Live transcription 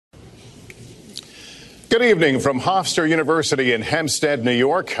Good evening from Hofstra University in Hempstead, New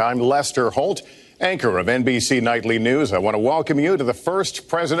York. I'm Lester Holt, anchor of NBC Nightly News. I want to welcome you to the first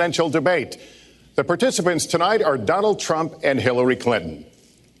presidential debate. The participants tonight are Donald Trump and Hillary Clinton.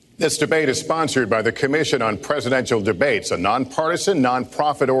 This debate is sponsored by the Commission on Presidential Debates, a nonpartisan,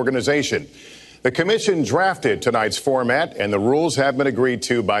 nonprofit organization. The commission drafted tonight's format, and the rules have been agreed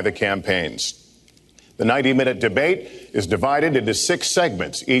to by the campaigns. The 90-minute debate is divided into 6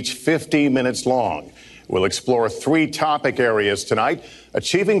 segments, each 50 minutes long. We'll explore 3 topic areas tonight: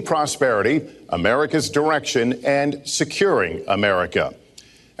 achieving prosperity, America's direction, and securing America.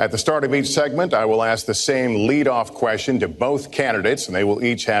 At the start of each segment, I will ask the same lead-off question to both candidates, and they will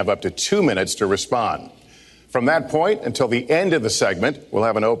each have up to 2 minutes to respond. From that point until the end of the segment, we'll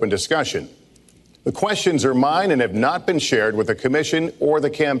have an open discussion. The questions are mine and have not been shared with the commission or the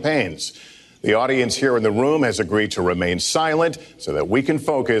campaigns. The audience here in the room has agreed to remain silent so that we can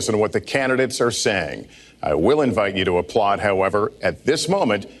focus on what the candidates are saying. I will invite you to applaud, however, at this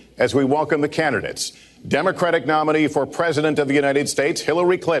moment as we welcome the candidates. Democratic nominee for President of the United States,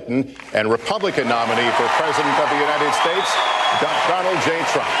 Hillary Clinton, and Republican nominee for President of the United States, Donald J.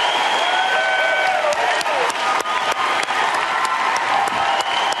 Trump.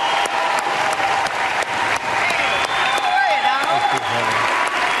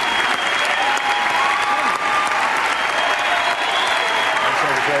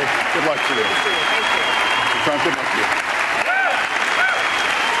 Good luck to you. Mr. Trump, good luck to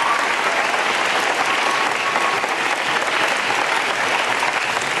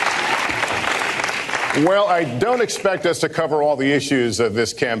you. Well, I don't expect us to cover all the issues of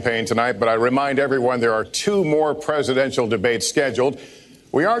this campaign tonight, but I remind everyone there are 2 more presidential debates scheduled.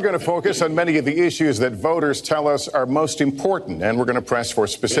 We are going to focus on many of the issues that voters tell us are most important, and we're going to press for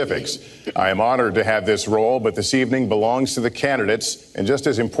specifics. I am honored to have this role, but this evening belongs to the candidates and just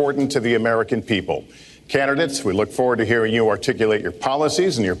as important to the American people. Candidates, we look forward to hearing you articulate your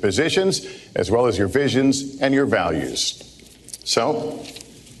policies and your positions, as well as your visions and your values. So,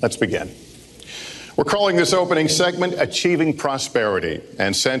 let's begin. We're calling this opening segment Achieving Prosperity,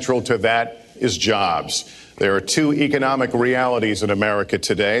 and central to that is jobs. There are 2 economic realities in America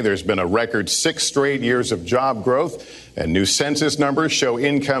today. There's been a record 6 straight years of job growth, and new census numbers show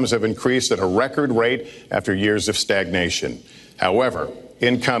incomes have increased at a record rate after years of stagnation. However,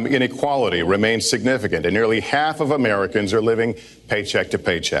 income inequality remains significant, and nearly half of Americans are living paycheck to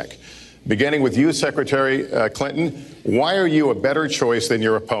paycheck. Beginning with you, Secretary Clinton, why are you a better choice than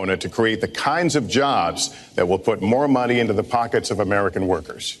your opponent to create the kinds of jobs that will put more money into the pockets of American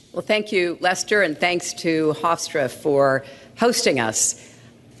workers? Well, thank you, Lester, and thanks to Hofstra for hosting us.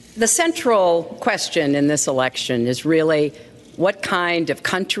 The central question in this election is really what kind of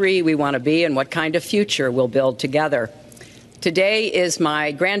country we want to be and what kind of future we'll build together. Today is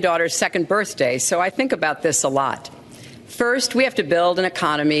my granddaughter's 2nd birthday, so I think about this a lot. First, we have to build an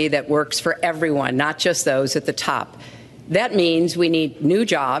economy that works for everyone, not just those at the top. That means we need new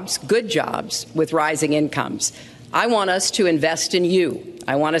jobs, good jobs, with rising incomes. I want us to invest in you.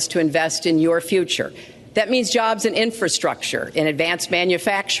 I want us to invest in your future. That means jobs in infrastructure, in advanced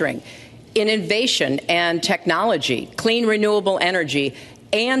manufacturing, in innovation and technology, clean renewable energy,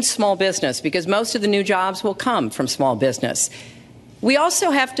 and small business, because most of the new jobs will come from small business. We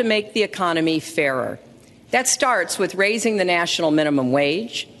also have to make the economy fairer. That starts with raising the national minimum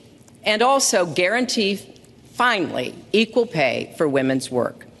wage and also guarantee, finally, equal pay for women's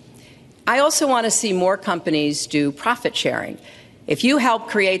work. I also want to see more companies do profit sharing. If you help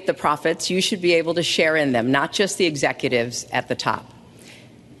create the profits, you should be able to share in them, not just the executives at the top.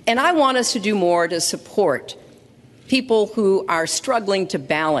 And I want us to do more to support people who are struggling to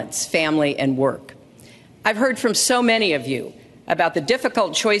balance family and work. I've heard from so many of you about the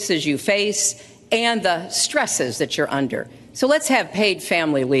difficult choices you face and the stresses that you're under. So let's have paid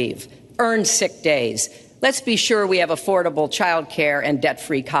family leave, earned sick days. Let's be sure we have affordable child care and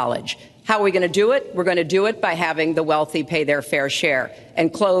debt-free college. How are we going to do it? We're going to do it by having the wealthy pay their fair share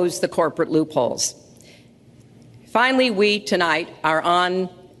and close the corporate loopholes. Finally, we tonight are on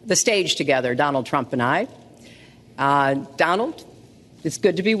the stage together, Donald Trump and I. Donald, it's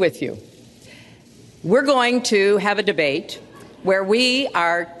good to be with you. We're going to have a debate where we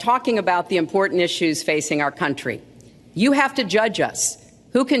are talking about the important issues facing our country. You have to judge us.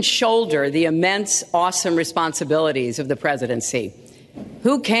 Who can shoulder the immense, awesome responsibilities of the presidency?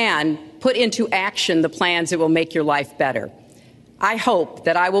 Who can put into action the plans that will make your life better? I hope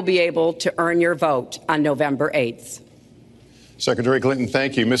that I will be able to earn your vote on November 8th. Secretary Clinton,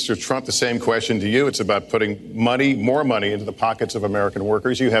 thank you. Mr. Trump, the same question to you. It's about putting more money into the pockets of American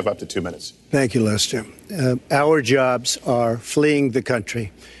workers. You have up to 2 minutes. Thank you, Lester. Our jobs are fleeing the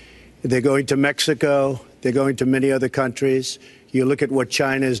country. They're going to Mexico. They're going to many other countries. You look at what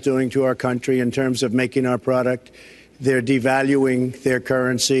China is doing to our country in terms of making our product. They're devaluing their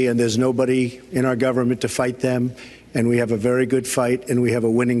currency, and there's nobody in our government to fight them. And we have a very good fight, and we have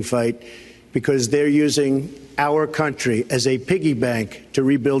a winning fight, because they're using our country as a piggy bank to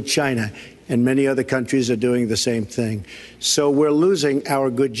rebuild China. And many other countries are doing the same thing. So we're losing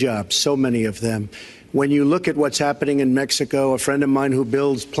our good jobs, so many of them. When you look at what's happening in Mexico, a friend of mine who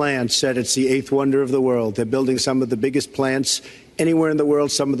builds plants said it's the eighth wonder of the world. They're building some of the biggest plants anywhere in the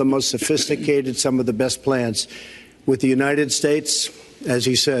world, some of the most sophisticated, some of the best plants. With the United States, as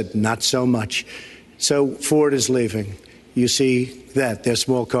he said, not so much. So Ford is leaving. You see that, their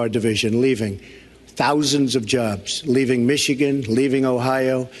small car division leaving. Thousands of jobs, leaving Michigan, leaving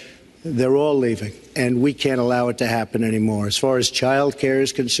Ohio. They're all leaving, and we can't allow it to happen anymore. As far as child care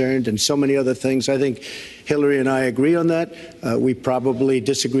is concerned and so many other things, I think Hillary and I agree on that. We probably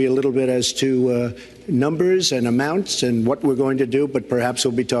disagree a little bit as to numbers and amounts and what we're going to do, but perhaps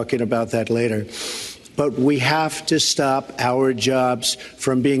we'll be talking about that later. But we have to stop our jobs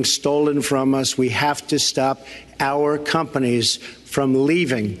from being stolen from us. We have to stop our companies from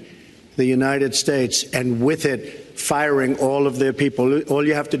leaving the United States, and with it, firing all of their people. All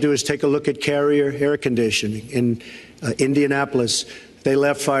you have to do is take a look at Carrier Air Conditioning in Indianapolis. They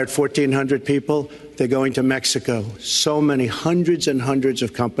fired 1,400 people. They're going to Mexico. So many, hundreds and hundreds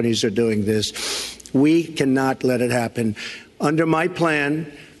of companies are doing this. We cannot let it happen. Under my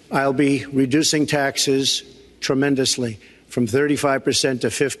plan, I'll be reducing taxes tremendously, from 35% to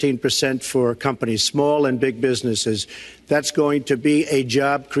 15% for companies, small and big businesses. That's going to be a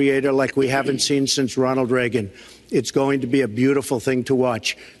job creator like we haven't seen since Ronald Reagan. It's going to be a beautiful thing to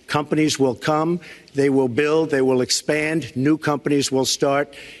watch. Companies will come, they will build, they will expand, new companies will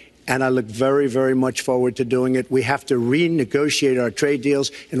start, and I look very, very much forward to doing it. We have to renegotiate our trade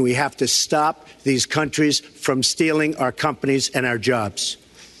deals, and we have to stop these countries from stealing our companies and our jobs.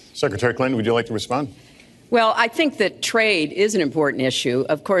 Secretary Clinton, would you like to respond? Well, I think that trade is an important issue.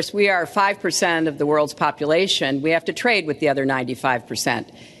 Of course, we are 5% of the world's population. We have to trade with the other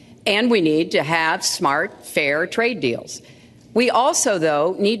 95%. And we need to have smart, fair trade deals. We also,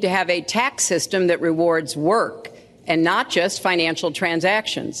 though, need to have a tax system that rewards work and not just financial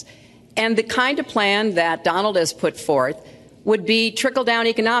transactions. And the kind of plan that Donald has put forth would be trickle-down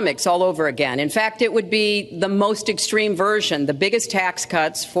economics all over again. In fact, it would be the most extreme version, the biggest tax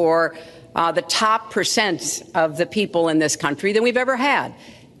cuts for the top percent of the people in this country than we've ever had.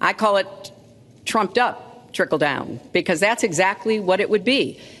 I call it trumped up trickle down, because that's exactly what it would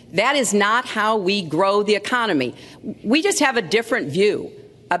be. That is not how we grow the economy. We just have a different view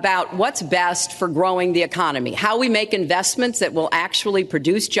about what's best for growing the economy, how we make investments that will actually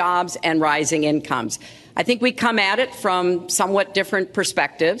produce jobs and rising incomes. I think we come at it from somewhat different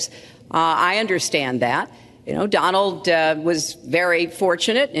perspectives. I understand that. You know, Donald was very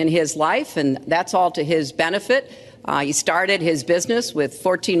fortunate in his life, and that's all to his benefit. He started his business with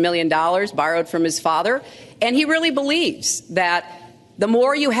 $14 million borrowed from his father, and he really believes that the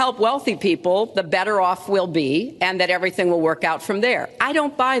more you help wealthy people, the better off we'll be, and that everything will work out from there. I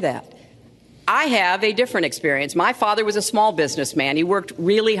don't buy that. I have a different experience. My father was a small businessman. He worked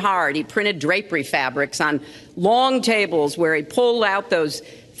really hard. He printed drapery fabrics on long tables where he pulled out those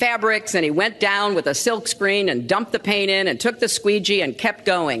fabrics, and he went down with a silk screen and dumped the paint in and took the squeegee and kept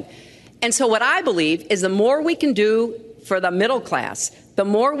going. And so what I believe is the more we can do for the middle class, the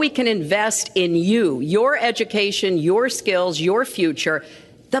more we can invest in you, your education, your skills, your future,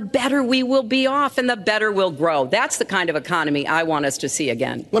 the better we will be off and the better we'll grow. That's the kind of economy I want us to see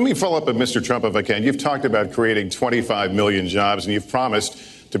again. Let me follow up with Mr. Trump if I can. You've talked about creating 25 million jobs, and you've promised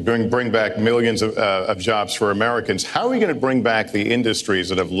to bring back millions of jobs for Americans. How are we going to bring back the industries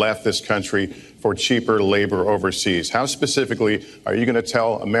that have left this country for cheaper labor overseas? How specifically are you going to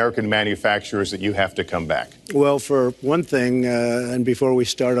tell American manufacturers that you have to come back? Well, for one thing, and before we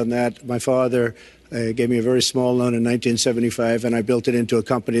start on that, my father gave me a very small loan in 1975, and I built it into a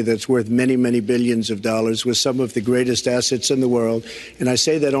company that's worth many, many billions of dollars with some of the greatest assets in the world. And I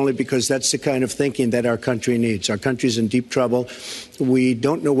say that only because that's the kind of thinking that our country needs. Our country's in deep trouble. We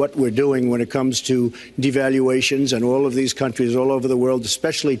don't know what we're doing when it comes to devaluations, and all of these countries all over the world,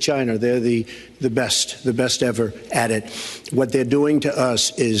 especially China, they're the best ever at it. What they're doing to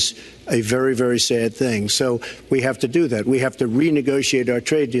us is a very, very sad thing. So we have to do that. We have to renegotiate our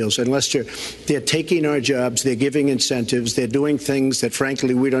trade deals. And Lester, they're taking our jobs, they're giving incentives, they're doing things that,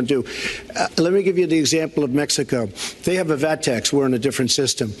 frankly, we don't do. Let me give you the example of Mexico. They have a VAT tax. We're in a different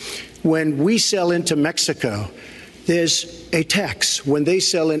system. When we sell into Mexico, there's a tax. When they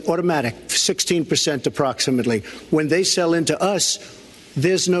sell in automatic, 16% approximately. When they sell into us,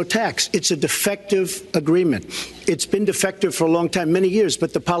 there's no tax. It's a defective agreement. It's been defective for a long time, many years,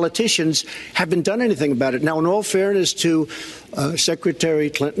 but the politicians haven't done anything about it. Now, in all fairness to Secretary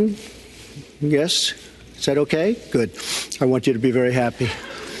Clinton, yes, is that okay? Good. I want you to be very happy.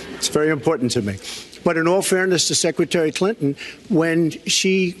 It's very important to me. But in all fairness to Secretary Clinton, when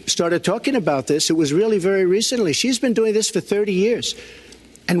she started talking about this, it was really very recently. She's been doing this for 30 years.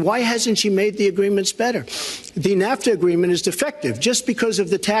 And why hasn't she made the agreements better? The NAFTA agreement is defective just because of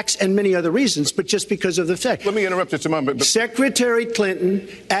the tax and many other reasons, but just because of the fact. Let me interrupt just a moment. Secretary Clinton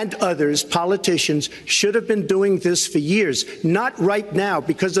and others, politicians, should have been doing this for years, not right now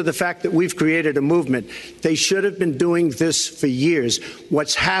because of the fact that we've created a movement. They should have been doing this for years.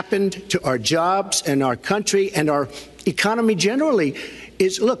 What's happened to our jobs and our country and our economy generally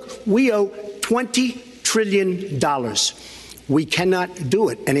is, look, we owe $20 trillion. We cannot do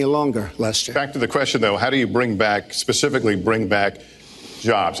it any longer, Lester. Back to the question, though, how do you specifically bring back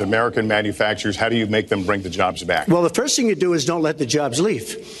jobs? American manufacturers, how do you make them bring the jobs back? Well, the first thing you do is don't let the jobs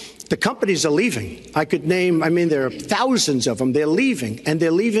leave. The companies are leaving. I could name, there are thousands of them. They're leaving, and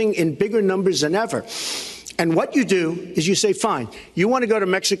they're leaving in bigger numbers than ever. And what you do is you say, fine, you want to go to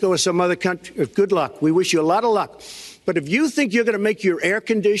Mexico or some other country, good luck. We wish you a lot of luck. But if you think you're going to make your air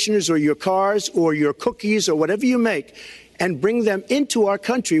conditioners or your cars or your cookies or whatever you make and bring them into our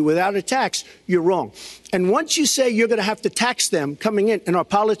country without a tax, you're wrong. And once you say you're going to have to tax them coming in, and our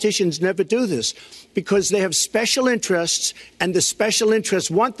politicians never do this because they have special interests, and the special interests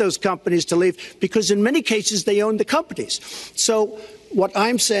want those companies to leave because in many cases they own the companies. So what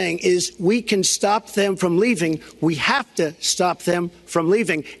I'm saying is we can stop them from leaving. We have to stop them from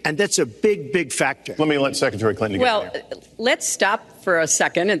leaving, and that's a big, big factor. Let me let Secretary Clinton get in there. Let's stop for a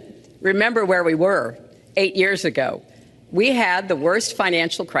second and remember where we were 8 years ago. We had the worst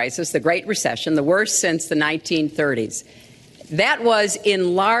financial crisis, the Great Recession, the worst since the 1930s. That was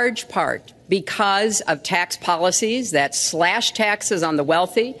in large part because of tax policies that slashed taxes on the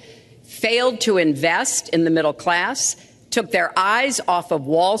wealthy, failed to invest in the middle class, took their eyes off of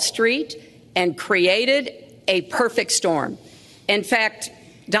Wall Street, and created a perfect storm. In fact,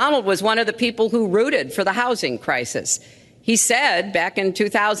 Donald was one of the people who rooted for the housing crisis. He said back in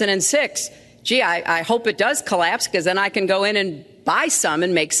 2006, gee, I hope it does collapse because then I can go in and buy some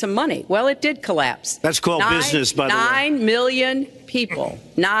and make some money. Well, it did collapse. That's called business, by the way. 9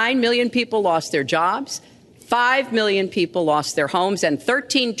 million people lost their jobs. 5 million people lost their homes, and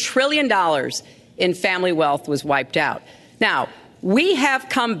 $13 trillion in family wealth was wiped out. Now, we have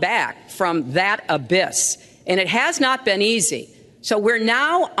come back from that abyss, and it has not been easy. So we're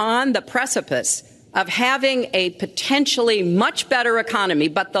now on the precipice of having a potentially much better economy.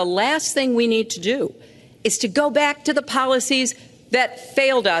 But the last thing we need to do is to go back to the policies that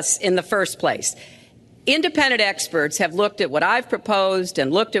failed us in the first place. Independent experts have looked at what I've proposed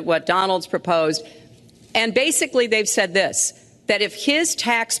and looked at what Donald's proposed. And basically they've said this, that if his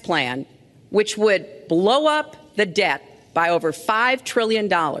tax plan, which would blow up the debt by over $5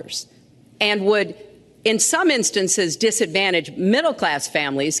 trillion and would in some instances disadvantage middle-class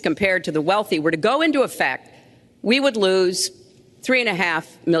families compared to the wealthy, were to go into effect, we would lose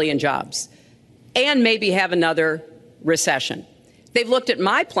 3.5 million jobs and maybe have another recession. They've looked at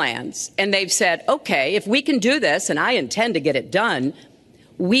my plans and they've said, okay, if we can do this, and I intend to get it done,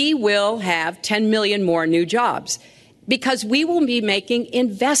 we will have 10 million more new jobs because we will be making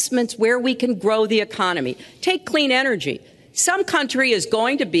investments where we can grow the economy. Take clean energy. Some country is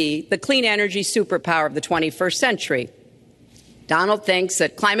going to be the clean energy superpower of the 21st century. Donald thinks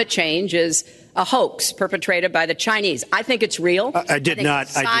that climate change is a hoax perpetrated by the Chinese. I think it's real. I did not.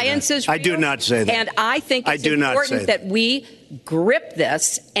 Science is real. I do not say that. And I think it's important that we grip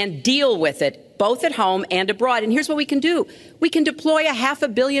this and deal with it, both at home and abroad. And here's what we can do. We can deploy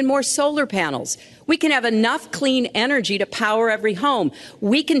 500 million more solar panels. We can have enough clean energy to power every home.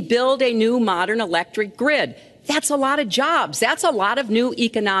 We can build a new modern electric grid. That's a lot of jobs. That's a lot of new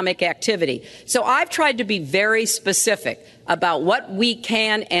economic activity. So I've tried to be very specific about what we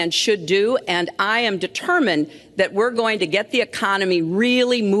can and should do, and I am determined that we're going to get the economy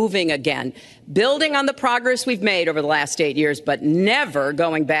really moving again, building on the progress we've made over the last 8 years, but never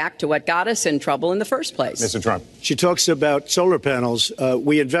going back to what got us in trouble in the first place. Mr. Trump. She talks about solar panels.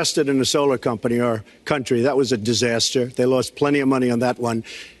 We invested in a solar company, our country. That was a disaster. They lost plenty of money on that one.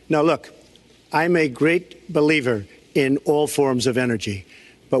 Now, look, I'm a great believer in all forms of energy,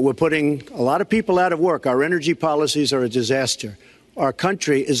 but we're putting a lot of people out of work. Our energy policies are a disaster. Our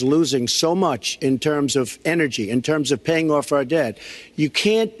country is losing so much in terms of energy, in terms of paying off our debt. You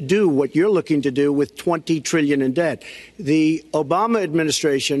can't do what you're looking to do with $20 trillion in debt. The Obama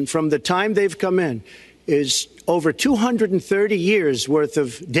administration, from the time they've come in, is over 230 years worth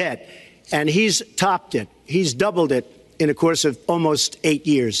of debt, and he's topped it. He's doubled it in a course of almost 8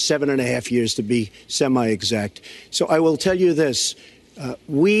 years, 7.5 years to be semi-exact. So I will tell you this.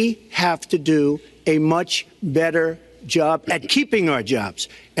 We have to do a much better job at keeping our jobs,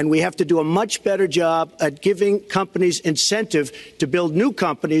 and we have to do a much better job at giving companies incentive to build new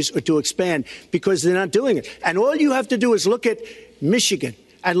companies or to expand, because they're not doing it. And all you have to do is look at Michigan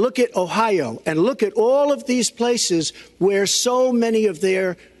and look at Ohio and look at all of these places where so many of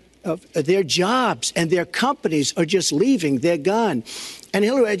their jobs and their companies are just leaving. They're gone. And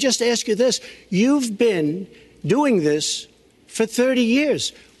Hillary, I just ask you this. You've been doing this for 30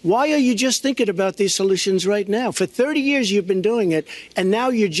 years. Why are you just thinking about these solutions right now? For 30 years you've been doing it, and now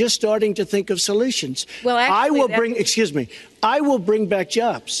you're just starting to think of solutions. Well, actually, I will bring back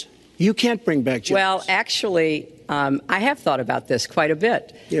jobs. You can't bring back jobs. Well, actually, I have thought about this quite a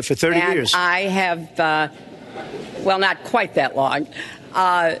bit. Yeah, for 30 years. I have, well, not quite that long.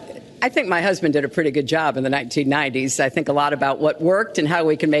 I think my husband did a pretty good job in the 1990s. I think a lot about what worked and how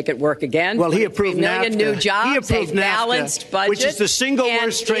we can make it work again. Well, he approved 3 million NAFTA. New jobs, he approved a balanced NAFTA, budget, which is the single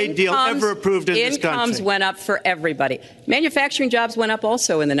worst trade deal ever approved in this country. Incomes went up for everybody. Manufacturing jobs went up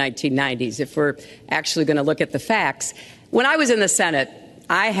also in the 1990s, if we're actually going to look at the facts. When I was in the Senate,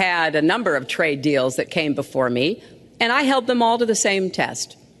 I had a number of trade deals that came before me, and I held them all to the same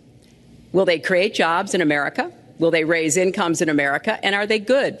test. Will they create jobs in America? Will they raise incomes in America? And are they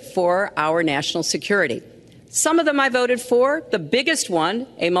good for our national security? Some of them I voted for. The biggest one,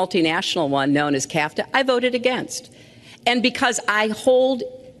 a multinational one known as CAFTA, I voted against. And because I hold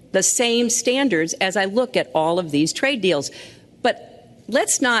the same standards as I look at all of these trade deals. But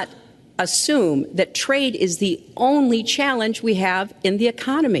let's not assume that trade is the only challenge we have in the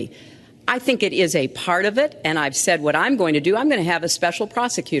economy. I think it is a part of it, and I've said what I'm going to do. I'm going to have a special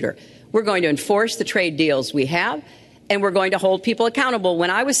prosecutor. We're going to enforce the trade deals we have, and we're going to hold people accountable. When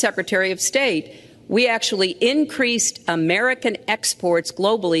I was Secretary of State, we actually increased American exports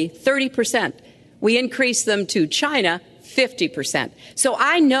globally 30%. We increased them to China 50%. So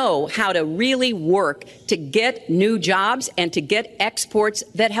I know how to really work to get new jobs and to get exports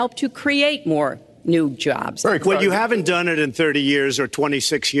that help to create more new jobs. Well, you haven't done it in 30 years or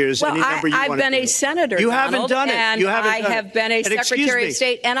 26 years. Well, any number you I've been a senator, You Donald, haven't done it. And you haven't I done have it. been a Secretary of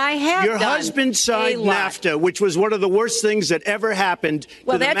State, and I have Your done husband signed a lot. NAFTA, which was one of the worst things that ever happened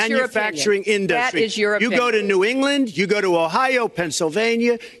to the manufacturing industry. That is your opinion. You go to New England, you go to Ohio,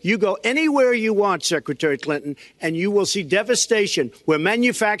 Pennsylvania, you go anywhere you want, Secretary Clinton, and you will see devastation where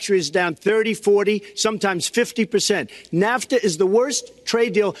manufacturing is down 30, 40, sometimes 50%. NAFTA is the worst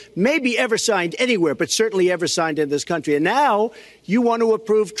trade deal maybe ever signed anywhere, but certainly ever signed in this country. And now you want to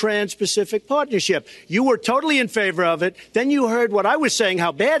approve Trans-Pacific Partnership. You were totally in favor of it. Then you heard what I was saying,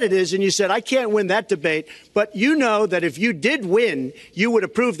 how bad it is, and you said, I can't win that debate. But you know that if you did win, you would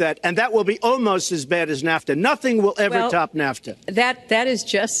approve that, and that will be almost as bad as NAFTA. Nothing will ever top NAFTA. That is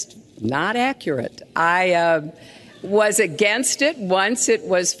just not accurate. I was against it once it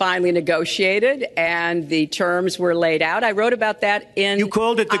was finally negotiated and the terms were laid out. I wrote about that in... You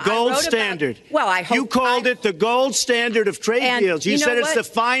called it the gold standard. You called it the gold standard of trade deals. You said it's the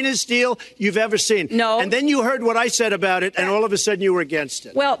finest deal you've ever seen. No. And then you heard what I said about it, and all of a sudden you were against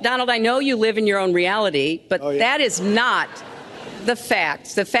it. Well, Donald, I know you live in your own reality, but that is not the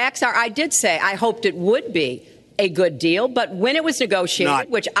facts. The facts are, I did say I hoped it would be a good deal, but when it was negotiated,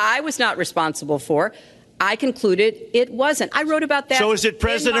 which I was not responsible for, I concluded it wasn't. I wrote about that. So is it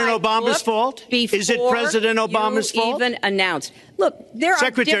President Obama's fault? Is it President Obama's fault? Even announced. Look, there are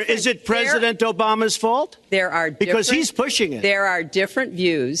Secretary, is it President Obama's fault? There are because he's pushing it. There are different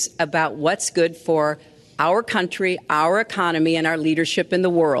views about what's good for our country, our economy, and our leadership in the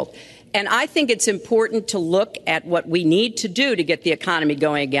world. And I think it's important to look at what we need to do to get the economy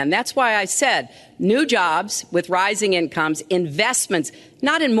going again. That's why I said new jobs with rising incomes, investments,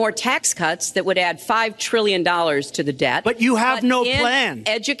 not in more tax cuts that would add $5 trillion to the debt. But you have no plan.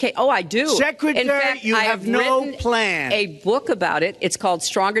 Oh, I do. Secretary, in fact, you have no plan. A book about it. It's called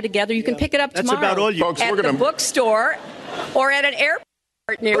Stronger Together. You can pick it up tomorrow. That's about all you folks. At the bookstore or at an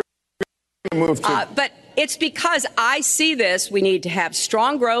airport near. But it's because I see this. We need to have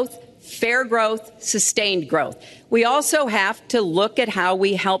strong growth, fair growth, sustained growth. We also have to look at how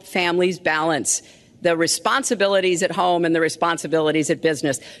we help families balance the responsibilities at home and the responsibilities at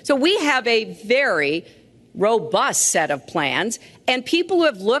business. So we have a very robust set of plans, and people who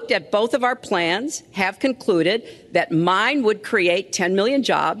have looked at both of our plans have concluded that mine would create 10 million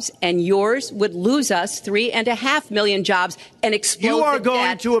jobs and yours would lose us 3.5 million jobs and explode You are the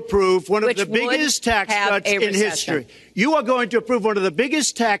going debt, to approve one of the which biggest would tax have cuts a in recession. history. You are going to approve one of the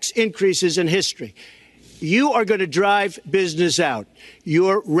biggest tax increases in history. you are going to drive business out.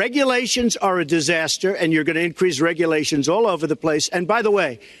 Your regulations are a disaster, and you're going to increase regulations all over the place. And by the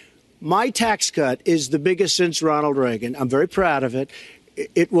way, my tax cut is the biggest since Ronald Reagan. I'm very proud of it.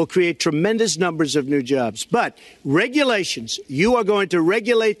 It will create tremendous numbers of new jobs. But regulations, you are going to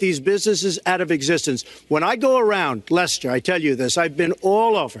regulate these businesses out of existence. When I go around, Lester, I tell you this, I've been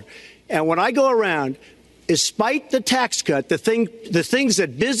all over. And when I go around, despite the tax cut, the things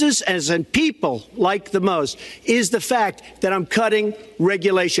that business and people like the most is the fact that I'm cutting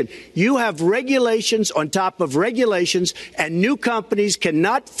regulation. You have regulations on top of regulations, and new companies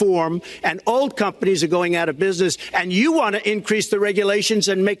cannot form, and old companies are going out of business, and you want to increase the regulations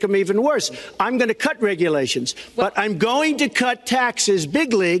and make them even worse. I'm going to cut regulations, but I'm going to cut taxes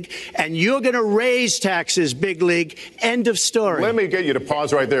big league, and you're going to raise taxes big league. End of story. Let me get you to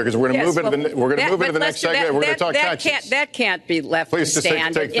pause right there, because we're going to move into the next segment. We're going to talk taxes. That can't be left Please to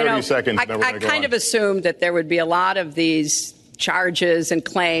stand. Take 30 seconds. I kind of assumed that there would be a lot of these charges and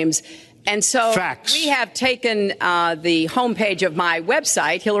claims. And so Facts. We have taken the homepage of my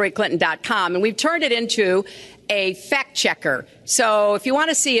website, HillaryClinton.com, and we've turned it into a fact checker. So if you want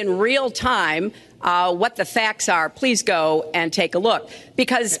to see in real time what the facts are, please go and take a look.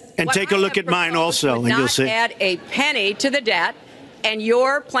 And take a look at mine also, and you'll see. Add a penny to the debt, and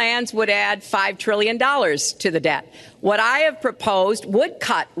your plans would add $5 trillion to the debt. What I have proposed would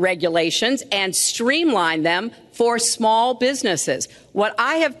cut regulations and streamline them for small businesses. What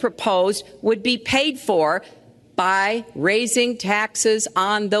I have proposed would be paid for by raising taxes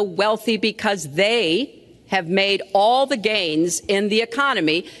on the wealthy, because they have made all the gains in the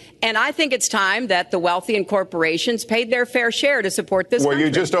economy. And I think it's time that the wealthy and corporations paid their fair share to support this country. You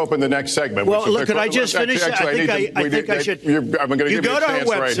just opened the next segment. Well, look, could I just finish? Actually, I think I should. I'm going to give you a chance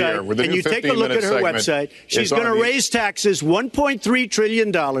right here. And you take a look at her website. She's going to raise taxes $1.3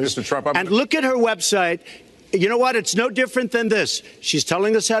 trillion. Mr. Trump, and look at her website. You know what? It's no different than this. She's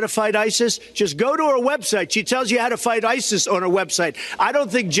telling us how to fight ISIS. Just go to her website. She tells you how to fight ISIS on her website. I don't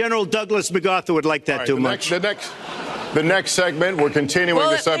think General Douglas MacArthur would like that too much. The next segment, we're continuing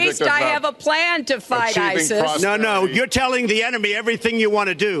the subject of... Well, at least I have a plan to fight ISIS. No, you're telling the enemy everything you want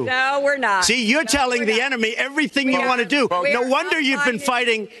to do. No, we're not. See, you're telling the enmy everything you want to do. No wonder you've been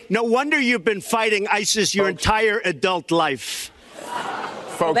fighting ISIS your entire adult life.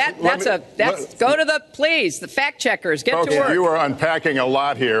 Folks, go to the fact checkers. Get to work. You are unpacking a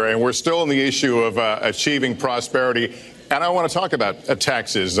lot here, and we're still on the issue of achieving prosperity. And I want to talk about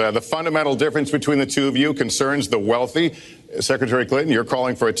taxes. The fundamental difference between the two of you concerns the wealthy. Secretary Clinton, you're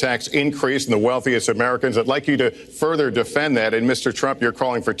calling for a tax increase in the wealthiest Americans. I'd like you to further defend that. And Mr. Trump, you're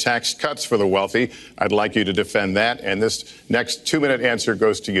calling for tax cuts for the wealthy. I'd like you to defend that. And this next 2-minute answer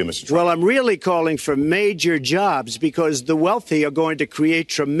goes to you, Mr. Trump. Well, I'm really calling for major jobs, because the wealthy are going to create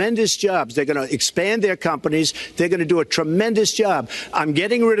tremendous jobs. They're going to expand their companies. They're going to do a tremendous job. I'm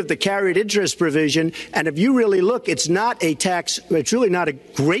getting rid of the carried interest provision. And if you really look, it's not a tax. It's really not a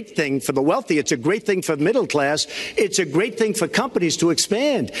great thing for the wealthy. It's a great thing for the middle class. It's a great thing for companies to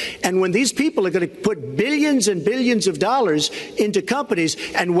expand. And when these people are going to put billions and billions of dollars into companies,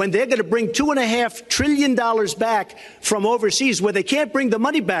 and when they're going to bring $2.5 trillion back from overseas, where they can't bring the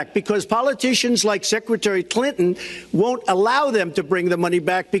money back because politicians like Secretary Clinton won't allow them to bring the money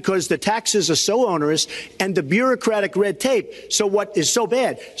back because the taxes are so onerous and the bureaucratic red tape. So what is so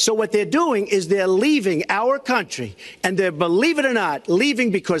bad? So what they're doing is they're leaving our country, and they're, believe it or not,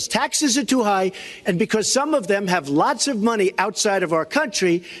 leaving because taxes are too high and because some of them have lots of money outside of our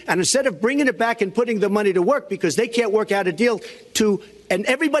country, and instead of bringing it back and putting the money to work because they can't work out a deal to, and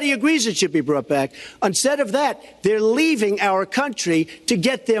everybody agrees it should be brought back, instead of that, they're leaving our country to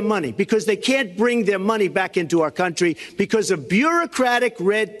get their money because they can't bring their money back into our country because of bureaucratic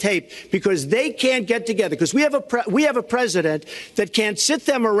red tape, because they can't get together, because we have a president that can't sit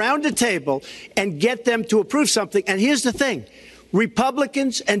them around a table and get them to approve something. And here's the thing.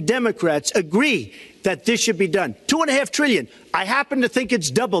 Republicans and Democrats agree that this should be done. $2.5 trillion. I happen to think it's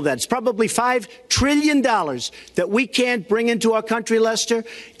double that. It's probably $5 trillion that we can't bring into our country, Lester.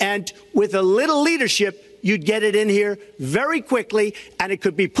 And with a little leadership, you'd get it in here very quickly, and it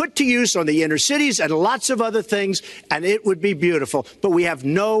could be put to use on the inner cities and lots of other things, and it would be beautiful. But we have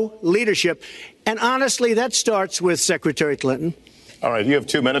no leadership. And honestly, that starts with Secretary Clinton. All right, you have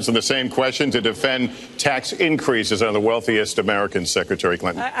 2 minutes on the same question to defend tax increases on the wealthiest Americans, Secretary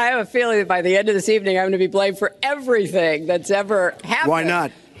Clinton. I have a feeling that by the end of this evening, I'm going to be blamed for everything that's ever happened. Why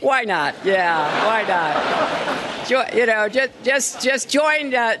not? Why not? Yeah, why not? just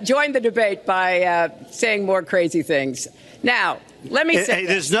join the debate by saying more crazy things. Now, let me say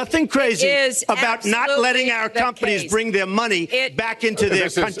there's nothing crazy about not letting our companies bring their money back into their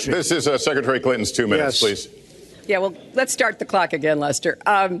country. This is Secretary Clinton's 2 minutes, please. Yeah, well, let's start the clock again, Lester.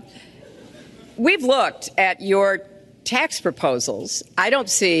 We've looked at your tax proposals. I don't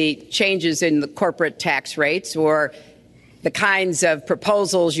see changes in the corporate tax rates or the kinds of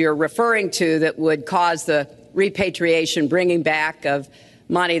proposals you're referring to that would cause the repatriation, bringing back of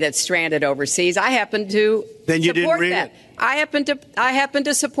money that's stranded overseas. I happen to support that. I happen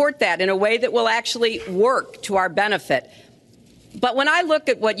to support that in a way that will actually work to our benefit. But when I look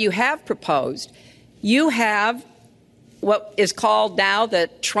at what you have proposed, you have what is called now the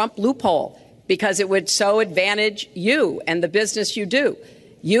Trump loophole, because it would so advantage you and the business you do.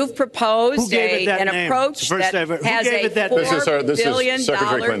 You've proposed an approach that has a $4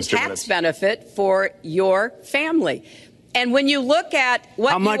 billion tax benefit for your family. And when you look at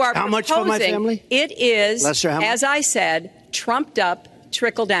what you are proposing, much for my family? It is, Lester, as I said, trumped up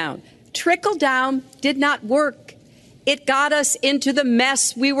trickle down. Trickle down did not work. It got us into the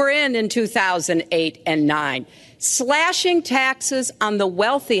mess we were in 2008 and 9. Slashing taxes on the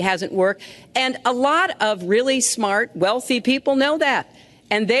wealthy hasn't worked. And a lot of really smart, wealthy people know that.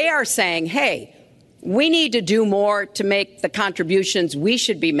 And they are saying, hey, we need to do more to make the contributions we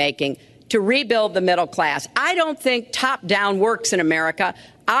should be making to rebuild the middle class. I don't think top-down works in America.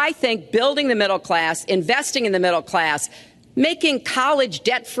 I think building the middle class, investing in the middle class, making college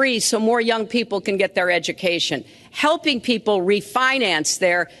debt-free so more young people can get their education, helping people refinance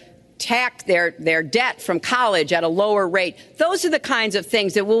their debt from college at a lower rate. Those are the kinds of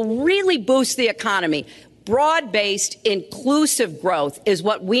things that will really boost the economy. Broad-based, inclusive growth is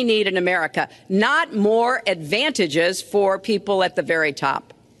what we need in America, not more advantages for people at the very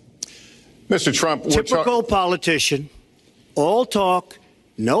top. Mr. Trump, typical politician, all talk,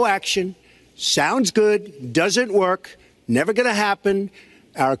 no action, sounds good, doesn't work, never going to happen.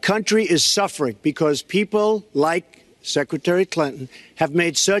 Our country is suffering because people like Secretary Clinton have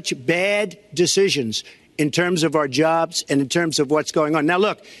made such bad decisions in terms of our jobs and in terms of what's going on. Now,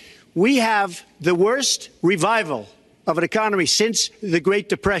 look, we have the worst revival of an economy since the Great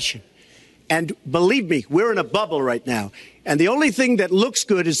Depression. And believe me, we're in a bubble right now. And the only thing that looks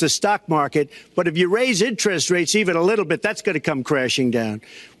good is the stock market. But if you raise interest rates even a little bit, that's going to come crashing down.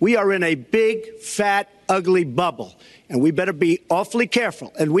 We are in a big, fat, ugly bubble. And we better be awfully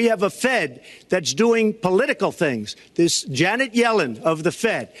careful. And we have a Fed that's doing political things. This Janet Yellen of the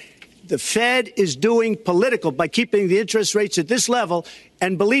Fed. The Fed is doing political by keeping the interest rates at this level.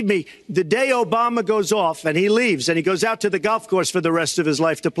 And believe me, the day Obama goes off and he leaves and he goes out to the golf course for the rest of his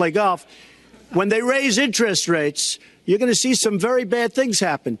life to play golf, when they raise interest rates, you're going to see some very bad things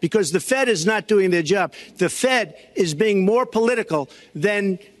happen because the Fed is not doing their job. The Fed is being more political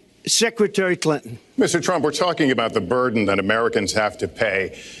than Secretary Clinton. Mr. Trump, we're talking about the burden that Americans have to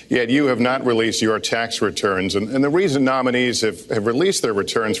pay, yet you have not released your tax returns. And the reason nominees have released their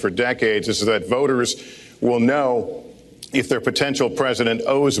returns for decades is that voters will know if their potential president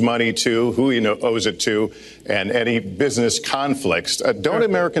owes money to, who he owes it to, and any business conflicts. Don't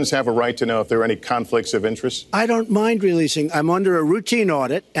Americans have a right to know if there are any conflicts of interest? I don't mind releasing. I'm under a routine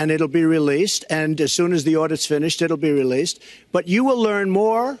audit, and it'll be released. And as soon as the audit's finished, it'll be released. But you will learn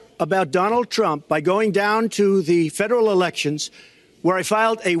more about Donald Trump by going down to the federal elections, where I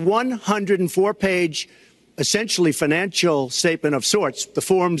filed a 104-page, essentially financial statement of sorts, the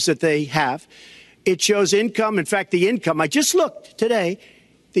forms that they have. It shows income. In fact, the income, I just looked today,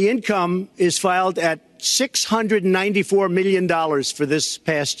 the income is filed at $694 million for this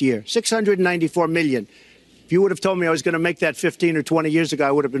past year. $694 million. If you would have told me I was going to make that 15 or 20 years ago,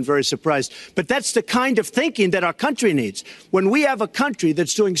 I would have been very surprised. But that's the kind of thinking that our country needs. When we have a country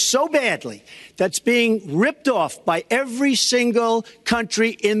that's doing so badly, that's being ripped off by every single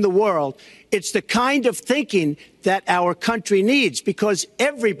country in the world, it's the kind of thinking that our country needs because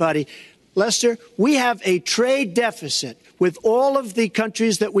everybody... Lester, we have a trade deficit with all of the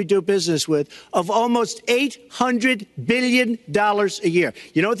countries that we do business with of almost $800 billion a year.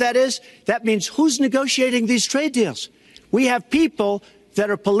 You know what that is? That means who's negotiating these trade deals? We have people that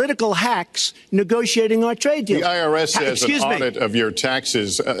are political hacks negotiating our trade deals. The IRS has an audit of your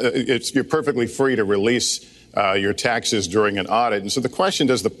taxes. You're perfectly free to release your taxes during an audit. And so the question,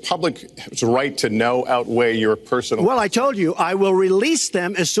 does the public's right to know outweigh your personal? Well, I told you, I will release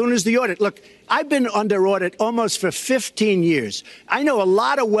them as soon as the audit. Look, I've been under audit almost for 15 years. I know a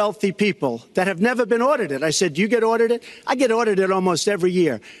lot of wealthy people that have never been audited. I said, do you get audited? I get audited almost every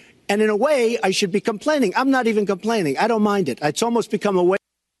year. And in a way, I should be complaining. I'm not even complaining. I don't mind it. It's almost become a way.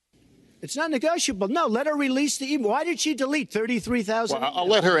 It's not negotiable. No, let her release the email. Why did she delete 33,000? Well, I'll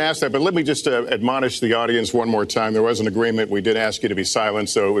let her ask that, but let me just admonish the audience one more time. There was an agreement. We did ask you to be silent,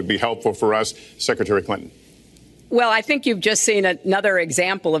 so it would be helpful for us. Secretary Clinton. Well, I think you've just seen another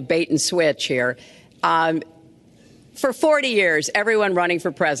example of bait and switch here. For 40 years, everyone running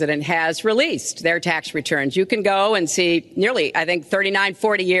for president has released their tax returns. You can go and see nearly, I think, 39,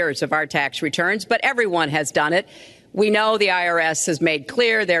 40 years of our tax returns, but everyone has done it. We know the IRS has made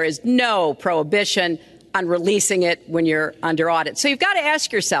clear there is no prohibition on releasing it when you're under audit. So you've got to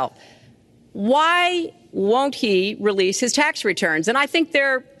ask yourself, why won't he release his tax returns? And I think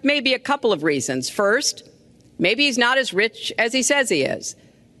there may be a couple of reasons. First, maybe he's not as rich as he says he is.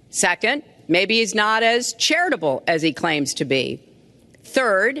 Second, maybe he's not as charitable as he claims to be.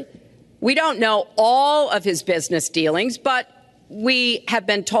 Third, we don't know all of his business dealings, but we have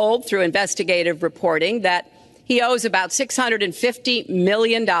been told through investigative reporting that he owes about $650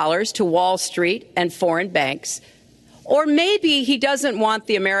 million to Wall Street and foreign banks. Or maybe he doesn't want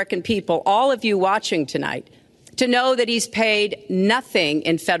the American people, all of you watching tonight, to know that he's paid nothing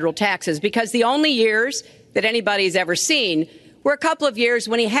in federal taxes, because the only years that anybody's ever seen were a couple of years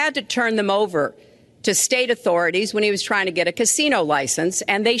when he had to turn them over to state authorities when he was trying to get a casino license,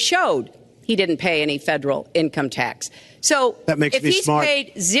 and they showed he didn't pay any federal income tax. So if he's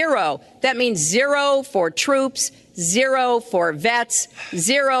paid zero, that means zero for troops, zero for vets,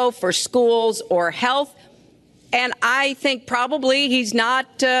 zero for schools or health. And I think probably he's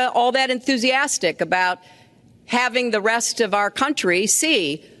not all that enthusiastic about having the rest of our country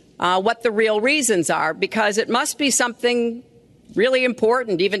see what the real reasons are, because it must be something really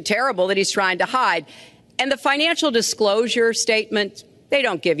important, even terrible, that he's trying to hide. And the financial disclosure statement, they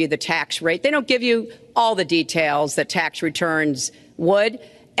don't give you the tax rate. They don't give you all the details that tax returns would.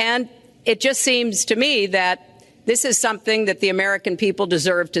 And it just seems to me that this is something that the American people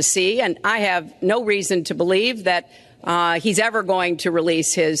deserve to see. And I have no reason to believe that he's ever going to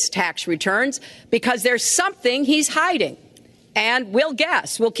release his tax returns, because there's something he's hiding. And we'll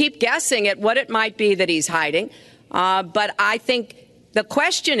guess. We'll keep guessing at what it might be that he's hiding. But I think the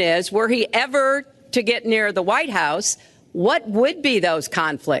question is, were he ever to get near the White House, what would be those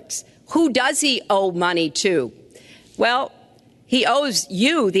conflicts? Who does he owe money to? Well, he owes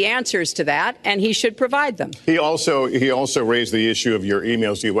you the answers to that, and he should provide them. He also raised the issue of your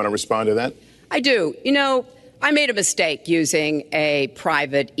emails. Do you want to respond to that? I do. You know, I made a mistake using a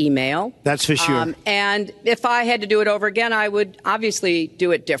private email. That's for sure. And if I had to do it over again, I would obviously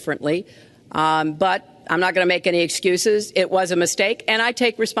do it differently. But I'm not going to make any excuses. It was a mistake, and I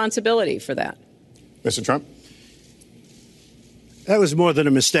take responsibility for that. Mr. Trump? That was more than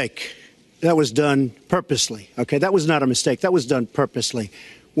a mistake. That was done purposely. Okay, that was not a mistake. That was done purposely.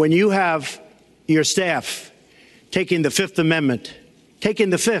 When you have your staff taking the Fifth Amendment,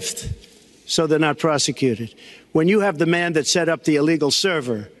 taking the Fifth so they're not prosecuted, when you have the man that set up the illegal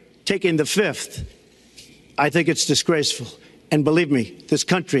server taking the Fifth, I think it's disgraceful. And believe me, this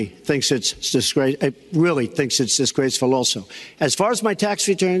country thinks it's disgraceful. It really thinks it's disgraceful also. As far as my tax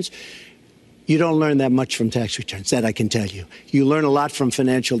returns, you don't learn that much from tax returns, that I can tell you. You learn a lot from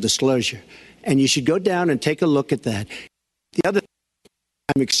financial disclosure. And you should go down and take a look at that. The other thing,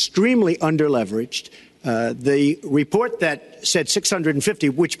 I'm extremely underleveraged. The report that said 650,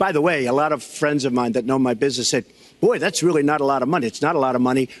 which, by the way, a lot of friends of mine that know my business said, boy, that's really not a lot of money. It's not a lot of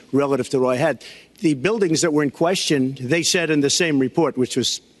money relative to what I had. The buildings that were in question, they said in the same report, which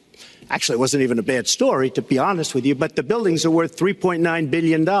was actually, it wasn't even a bad story, to be honest with you, but the buildings are worth $3.9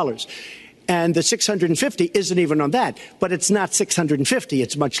 billion. And the 650 isn't even on that. But it's not 650.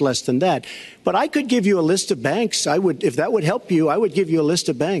 It's much less than that. But I could give you a list of banks. I would, if that would help you, I would give you a list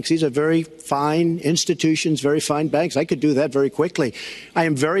of banks. These are very fine institutions, very fine banks. I could do that very quickly. I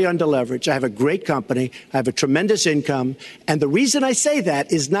am very underleveraged. I have a great company. I have a tremendous income. And the reason I say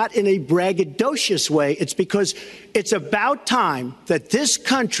that is not in a braggadocious way. It's because it's about time that this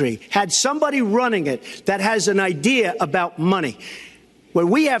country had somebody running it that has an idea about money. When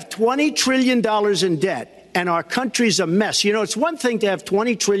we have $20 trillion in debt and our country's a mess, you know, it's one thing to have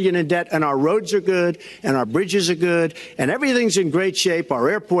 $20 trillion in debt and our roads are good and our bridges are good and everything's in great shape. Our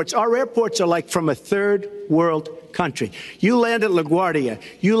airports are like from a third world country. You land at LaGuardia,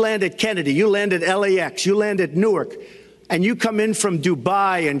 you land at Kennedy, you land at LAX, you land at Newark, and you come in from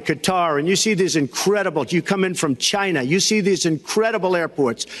Dubai and Qatar and you see these incredible, you come in from China, you see these incredible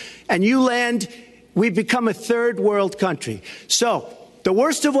airports and you land, we've become a third world country. So, the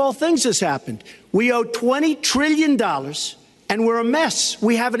worst of all things has happened. We owe $20 trillion, and we're a mess.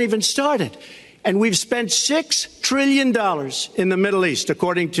 We haven't even started. And we've spent $6 trillion in the Middle East,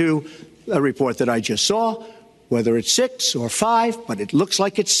 according to a report that I just saw. whether it's 6 or 5, but it looks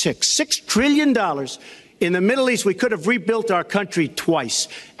like it's $6 trillion. In the Middle East, we could have rebuilt our country twice.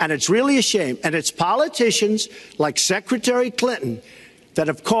 And it's really a shame. And it's politicians like Secretary Clinton that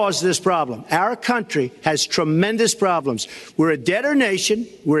have caused this problem. Our country has tremendous problems. We're a debtor nation.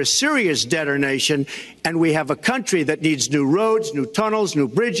 We're a serious debtor nation. And we have a country that needs new roads, new tunnels, new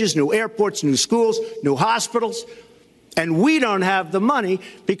bridges, new airports, new schools, new hospitals. And we don't have the money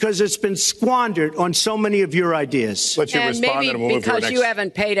because it's been squandered on so many of your ideas. Let you and respond, maybe and we'll move to our because next. you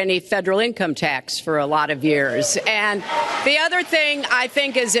haven't paid any federal income tax for a lot of years. And the other thing I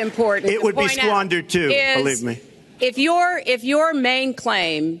think is important. It would be squandered too, believe me. If your main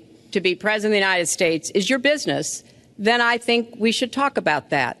claim to be president of the United States is your business, then I think we should talk about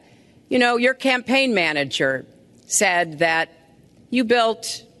that. You know, your campaign manager said that you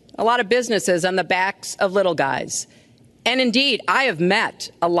built a lot of businesses on the backs of little guys. And indeed, I have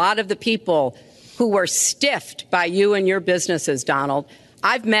met a lot of the people who were stiffed by you and your businesses, Donald.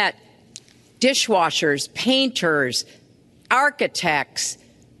 I've met dishwashers, painters, architects,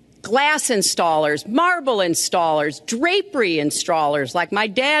 glass installers, marble installers, drapery installers, like my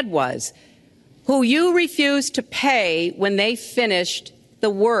dad was, who you refused to pay when they finished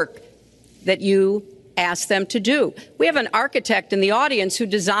the work that you asked them to do. We have an architect in the audience who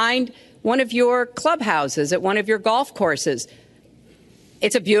designed one of your clubhouses at one of your golf courses.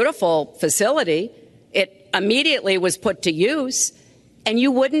 It's a beautiful facility. It immediately was put to use, and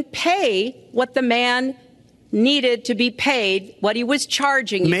you wouldn't pay what the man needed to be paid, what he was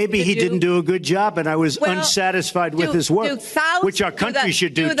charging you. Maybe he didn't do a good job, and I was unsatisfied with his work, which our country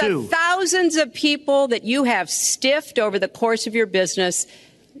should do, too. The thousands of people that you have stiffed over the course of your business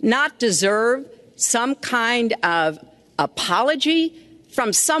not deserve some kind of apology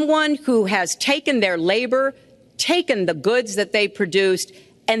from someone who has taken their labor, taken the goods that they produced,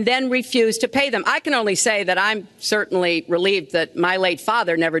 and then refused to pay them? I can only say that I'm certainly relieved that my late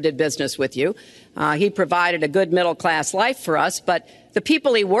father never did business with you. He provided a good middle-class life for us, but the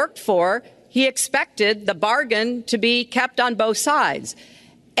people he worked for, he expected the bargain to be kept on both sides.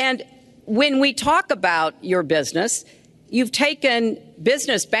 And when we talk about your business, you've taken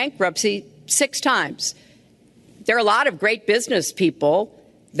business bankruptcy 6 times. There are a lot of great business people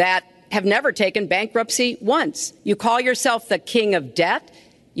that have never taken bankruptcy once. You call yourself the king of debt.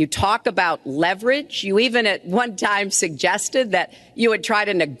 You talk about leverage. You even at one time suggested that you would try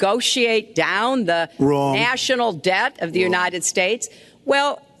to negotiate down the national debt of the United States.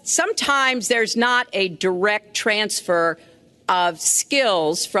 Well, sometimes there's not a direct transfer of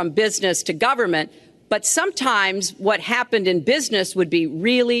skills from business to government. But sometimes what happened in business would be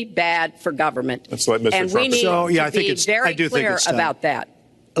really bad for government. Let's let Mr. And Trump we need to be very clear about that.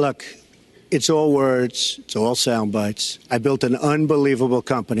 Look, it's all words. It's all sound bites. I built an unbelievable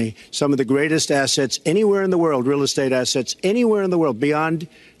company, some of the greatest assets anywhere in the world, real estate assets anywhere in the world, beyond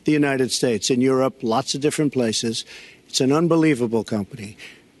the United States, in Europe, lots of different places. It's an unbelievable company.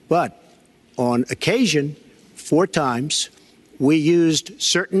 But on occasion, 4 times, we used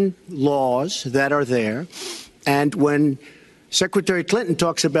certain laws that are there. And when Secretary Clinton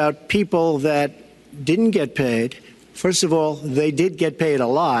talks about people that didn't get paid, first of all, they did get paid a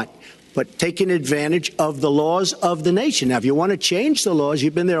lot, but taking advantage of the laws of the nation. Now, if you want to change the laws,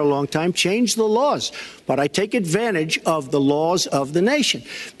 you've been there a long time, change the laws. But I take advantage of the laws of the nation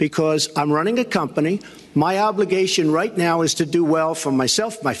because I'm running a company. My obligation right now is to do well for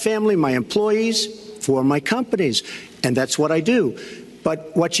myself, my family, my employees, for my companies. And that's what I do.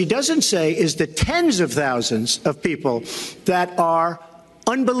 But what she doesn't say is the tens of thousands of people that are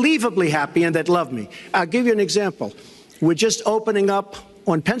unbelievably happy and that love me. I'll give you an example. We're just opening up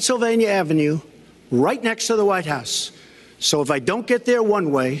on Pennsylvania Avenue, right next to the White House. So if I don't get there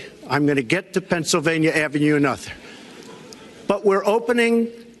one way, I'm going to get to Pennsylvania Avenue another. But we're opening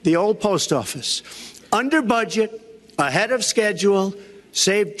the old post office under budget, ahead of schedule,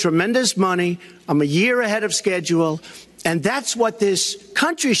 saved tremendous money. I'm a year ahead of schedule. And that's what this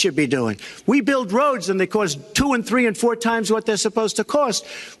country should be doing. We build roads and they cost 2 and 3 and 4 times what they're supposed to cost.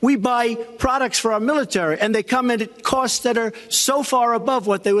 We buy products for our military and they come in at costs that are so far above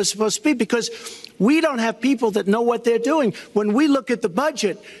what they were supposed to be because we don't have people that know what they're doing. When we look at the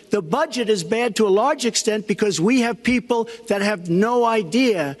budget is bad to a large extent because we have people that have no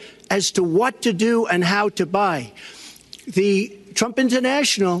idea as to what to do and how to buy. The Trump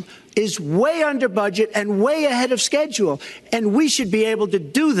International is way under budget and way ahead of schedule. And we should be able to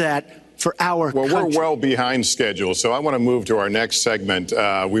do that for our country. We're well behind schedule, so I want to move to our next segment.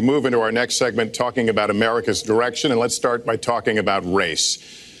 We move into our next segment talking about America's direction, and let's start by talking about race.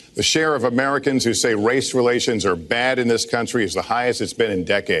 The share of Americans who say race relations are bad in this country is the highest it's been in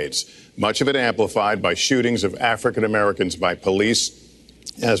decades, much of it amplified by shootings of African Americans by police,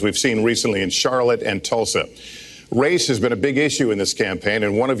 as we've seen recently in Charlotte and Tulsa. Race has been a big issue in this campaign,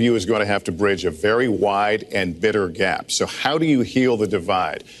 and one of you is going to have to bridge a very wide and bitter gap. So how do you heal the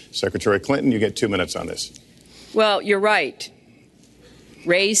divide? Secretary Clinton, you get 2 minutes on this. Well, you're right.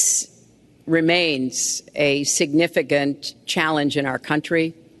 Race remains a significant challenge in our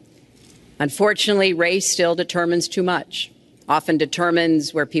country. Unfortunately, race still determines too much, often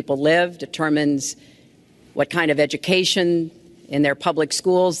determines where people live, determines what kind of education in their public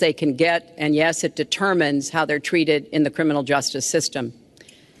schools they can get, and yes, it determines how they're treated in the criminal justice system.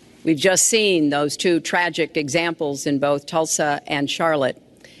 We've just seen those two tragic examples in both Tulsa and Charlotte.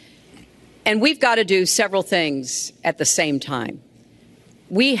 And we've got to do several things at the same time.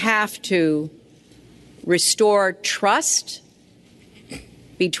 We have to restore trust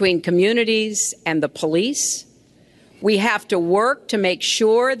between communities and the police. We have to work to make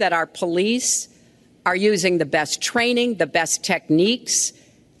sure that our police are using the best training, the best techniques,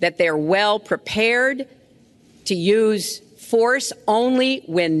 that they're well prepared to use force only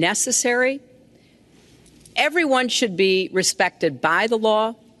when necessary. Everyone should be respected by the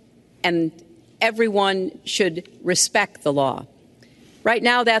law, and everyone should respect the law. Right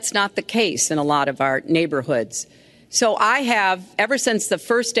now, that's not the case in a lot of our neighborhoods. So I have, ever since the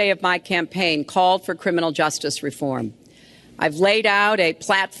first day of my campaign, called for criminal justice reform. I've laid out a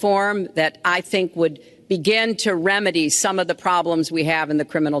platform that I think would begin to remedy some of the problems we have in the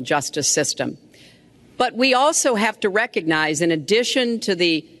criminal justice system. But we also have to recognize, in addition to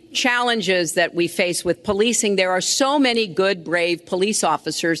the challenges that we face with policing, there are so many good, brave police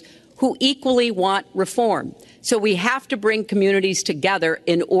officers who equally want reform. So we have to bring communities together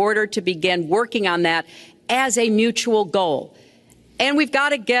in order to begin working on that as a mutual goal. And we've got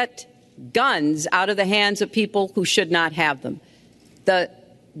to get guns out of the hands of people who should not have them. The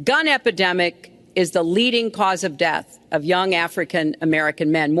gun epidemic is the leading cause of death of young African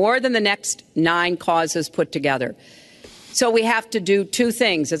American men, more than the next 9 causes put together. So we have to do two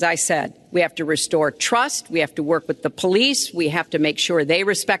things, as I said. We have to restore trust. We have to work with the police. We have to make sure they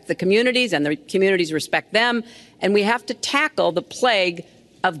respect the communities and the communities respect them. And we have to tackle the plague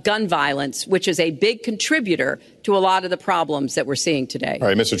of gun violence, which is a big contributor to a lot of the problems that we're seeing today. All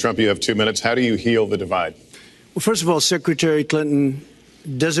right, Mr. Trump, you have 2 minutes. How do you heal the divide? Well, first of all, Secretary Clinton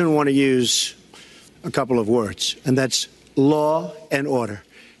doesn't want to use a couple of words, and that's law and order.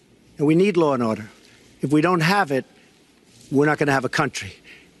 And we need law and order. If we don't have it, we're not going to have a country.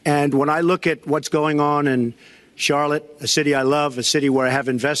 And when I look at what's going on in Charlotte, a city I love, a city where I have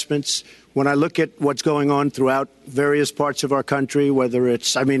investments, when I look at what's going on throughout various parts of our country, whether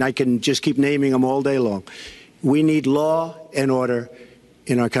it's, I can just keep naming them all day long. We need law and order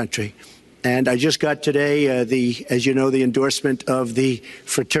in our country. And I just got today, as you know, the endorsement of the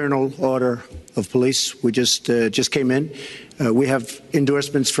Fraternal Order of Police. We just came in. We have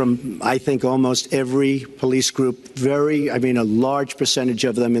endorsements from, I think, almost every police group, a large percentage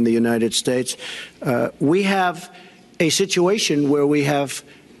of them in the United States. We have a situation where we have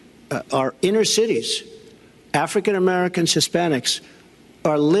our inner cities, African Americans, Hispanics,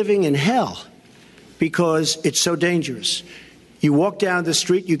 are living in hell because it's so dangerous. You walk down the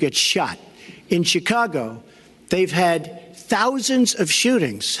street, you get shot. In Chicago, they've had thousands of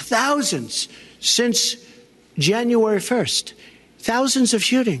shootings, thousands, since January 1st. Thousands of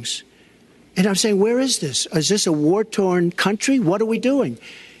shootings. And I'm saying, where is this? Is this a war-torn country? What are we doing?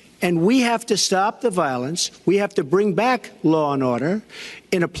 And we have to stop the violence. We have to bring back law and order.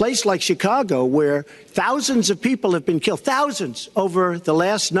 In a place like Chicago, where thousands of people have been killed, thousands over the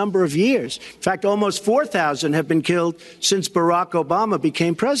last number of years. In fact, almost 4,000 have been killed since Barack Obama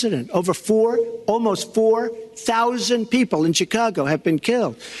became president. Almost 4,000 people in Chicago have been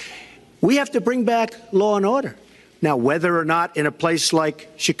killed. We have to bring back law and order. Now, whether or not in a place like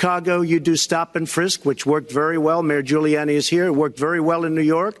Chicago you do stop and frisk, which worked very well, Mayor Giuliani is here, it worked very well in New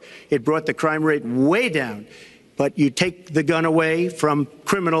York. It brought the crime rate way down. But you take the gun away from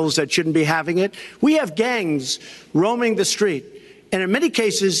criminals that shouldn't be having it. We have gangs roaming the street, and in many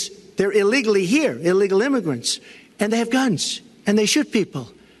cases, they're illegally here, illegal immigrants, and they have guns, and they shoot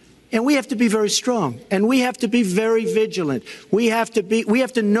people. And we have to be very strong, and we have to be very vigilant. We have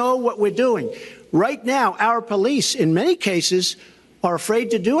to know what we're doing. Right now, our police, in many cases, are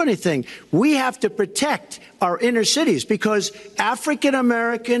afraid to do anything. We have to protect our inner cities because African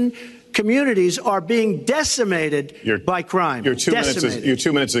American communities are being decimated by crime. Your 2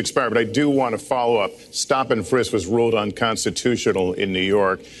 minutes has expired, but I do want to follow up. Stop and frisk was ruled unconstitutional in New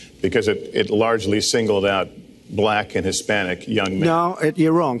York because it largely singled out black and Hispanic young men. No,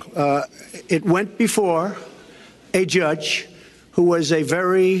 you're wrong. It went before a judge who was a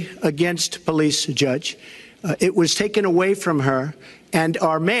very against police judge. It was taken away from her, and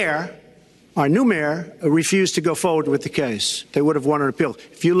our new mayor, refused to go forward with the case. They would have won an appeal.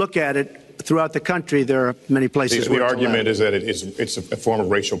 If you look at it, throughout the country, there are many places where the argument is that it's a form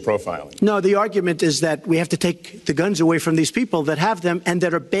of racial profiling. No, the argument is that we have to take the guns away from these people that have them and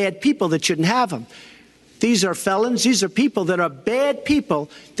that are bad people that shouldn't have them. These are felons. These are people that are bad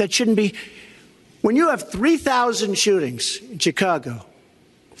people that shouldn't be. When you have 3,000 shootings in Chicago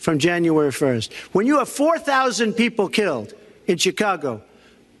from January 1st, when you have 4,000 people killed in Chicago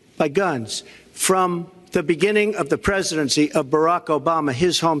by guns from the beginning of the presidency of Barack Obama,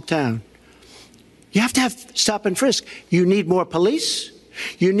 his hometown, you have to have stop and frisk. You need more police.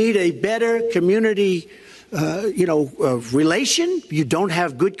 You need a better community, relation. You don't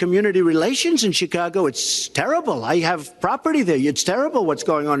have good community relations in Chicago. It's terrible. I have property there. It's terrible what's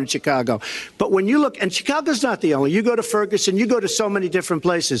going on in Chicago. But when you look, and Chicago's not the only, you go to Ferguson, you go to so many different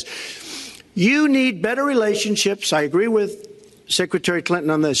places. You need better relationships. I agree with Secretary Clinton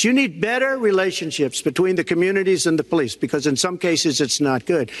on this. You need better relationships between the communities and the police, because in some cases it's not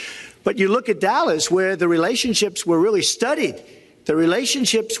good. But you look at Dallas, where the relationships were really studied. The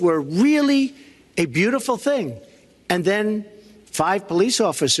relationships were really a beautiful thing. And then 5 police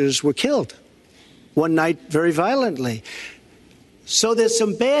officers were killed one night very violently. So there's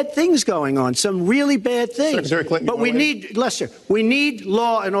some bad things going on, some really bad things. Secretary Clinton, but we need, Lester, we need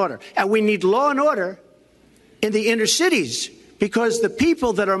law and order. And we need law and order in the inner cities, because the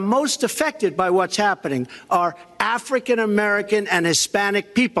people that are most affected by what's happening are African American and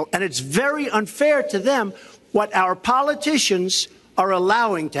Hispanic people. And it's very unfair to them what our politicians are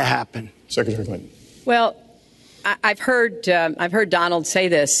allowing to happen. Secretary Clinton. Well, I've heard Donald say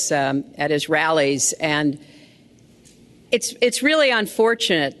this at his rallies, and it's really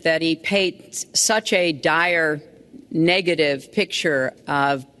unfortunate that he paints such a dire, negative picture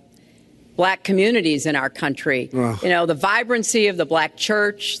of black communities in our country. Wow. You know, the vibrancy of the black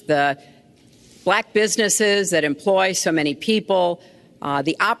church, the black businesses that employ so many people,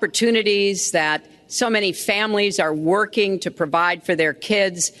 the opportunities that so many families are working to provide for their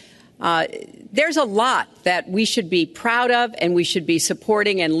kids. There's a lot that we should be proud of and we should be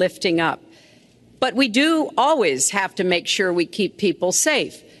supporting and lifting up. But we do always have to make sure we keep people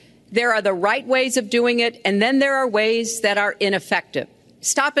safe. There are the right ways of doing it, and then there are ways that are ineffective.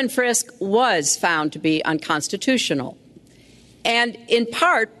 Stop and frisk was found to be unconstitutional, and in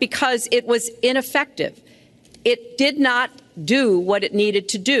part because it was ineffective. It did not do what it needed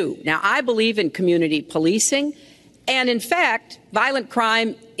to do. Now, I believe in community policing, and in fact, violent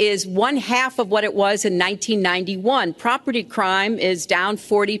crime is 1/2 of what it was in 1991. Property crime is down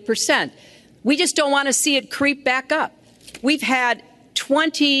 40%. We just don't want to see it creep back up. We've had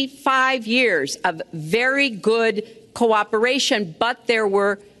 25 years of very good cooperation, but there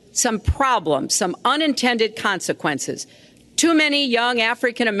were some problems, some unintended consequences. Too many young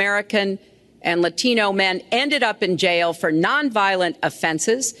African American and Latino men ended up in jail for nonviolent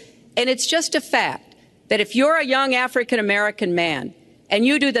offenses. And it's just a fact that if you're a young African American man and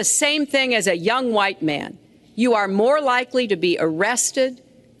you do the same thing as a young white man, you are more likely to be arrested,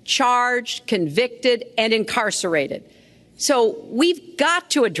 charged, convicted, and incarcerated. So we've got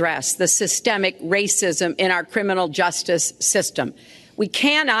to address the systemic racism in our criminal justice system. We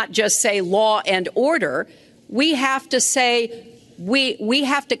cannot just say law and order. We have to say we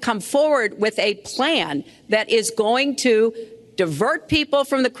have to come forward with a plan that is going to divert people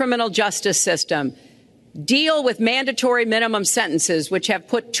from the criminal justice system, deal with mandatory minimum sentences, which have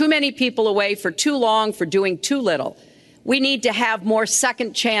put too many people away for too long for doing too little. We need to have more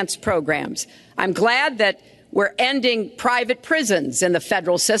second chance programs. I'm glad that we're ending private prisons in the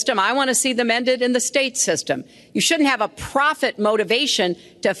federal system. I want to see them ended in the state system. You shouldn't have a profit motivation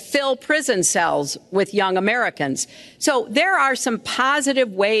to fill prison cells with young Americans. So there are some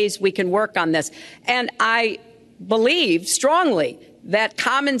positive ways we can work on this. And I believe strongly that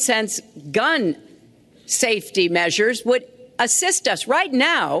common sense gun safety measures would assist us right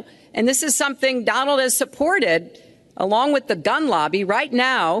now. And this is something Donald has supported along with the gun lobby. Right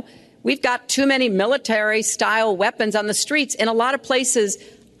now, we've got too many military-style weapons on the streets. In a lot of places,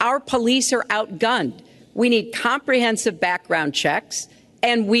 our police are outgunned. We need comprehensive background checks,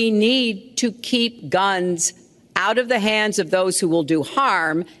 and we need to keep guns out of the hands of those who will do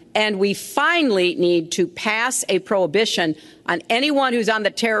harm. And we finally need to pass a prohibition on anyone who's on the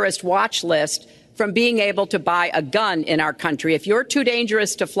terrorist watch list from being able to buy a gun in our country. If you're too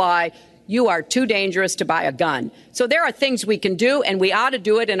dangerous to fly, you are too dangerous to buy a gun. So there are things we can do, and we ought to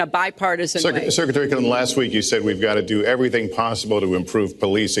do it in a bipartisan way. Secretary Clinton, last week you said we've got to do everything possible to improve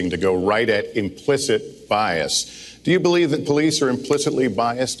policing, to go right at implicit bias. Do you believe that police are implicitly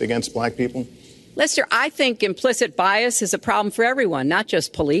biased against black people? Lester, I think implicit bias is a problem for everyone, not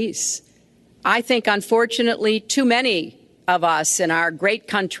just police. I think, unfortunately, too many of us in our great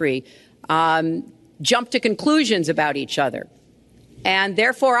country jump to conclusions about each other. And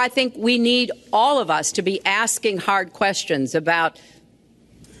therefore, I think we need all of us to be asking hard questions about,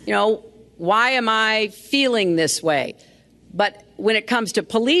 why am I feeling this way? But when it comes to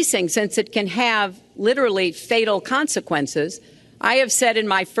policing, since it can have literally fatal consequences, I have said in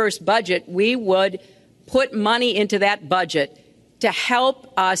my first budget we would put money into that budget to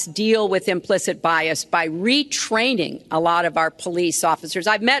help us deal with implicit bias by retraining a lot of our police officers.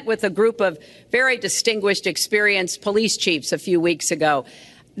 I've met with a group of very distinguished, experienced police chiefs a few weeks ago.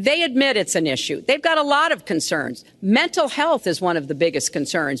 They admit it's an issue. They've got a lot of concerns. Mental health is one of the biggest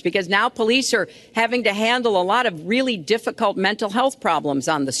concerns because now police are having to handle a lot of really difficult mental health problems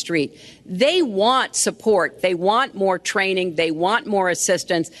on the street. They want support. They want more training. They want more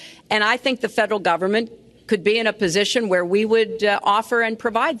assistance. And I think the federal government could be in a position where we would offer and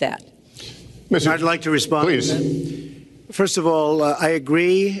provide that. I'd like to respond. Please. First of all, I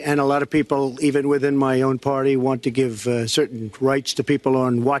agree, and a lot of people, even within my own party, want to give certain rights to people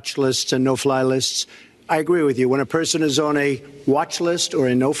on watch lists and no-fly lists. I agree with you. When a person is on a watch list or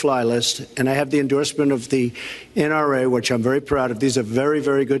a no-fly list, and I have the endorsement of the NRA, which I'm very proud of. These are very,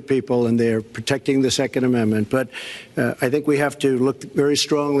 very good people, and they're protecting the Second Amendment. But I think we have to look very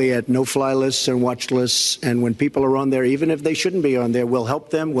strongly at no-fly lists and watch lists. And when people are on there, even if they shouldn't be on there, we'll help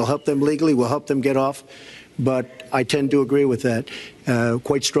them. We'll help them legally. We'll help them get off. But I tend to agree with that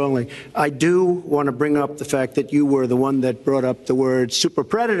quite strongly. I do want to bring up the fact that you were the one that brought up the word super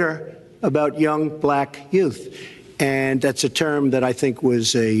predator about young black youth. And that's a term that I think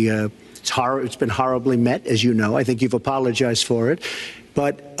was it's been horribly met, as you know. I think you've apologized for it.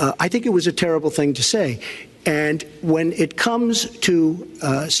 But I think it was a terrible thing to say. And when it comes to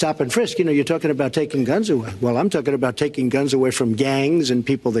stop and frisk, you're talking about taking guns away. Well, I'm talking about taking guns away from gangs and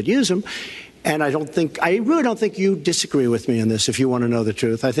people that use them. And I really don't think you disagree with me on this, if you want to know the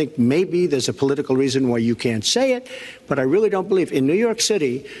truth. I think maybe there's a political reason why you can't say it, but I really don't believe. In New York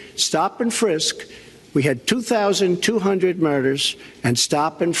City, stop and frisk, we had 2,200 murders, and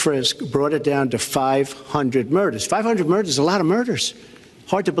stop and frisk brought it down to 500 murders. 500 murders is a lot of murders.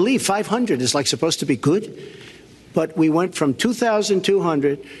 Hard to believe. 500 is supposed to be good. But we went from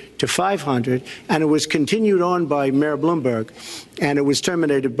 2,200 to 500, and it was continued on by Mayor Bloomberg, and it was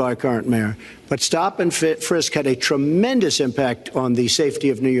terminated by current mayor. But stop and frisk had a tremendous impact on the safety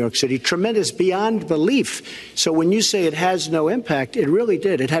of New York City, tremendous beyond belief. So when you say it has no impact, it really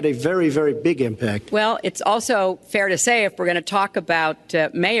did. It had a very, very big impact. Well, it's also fair to say, if we're going to talk about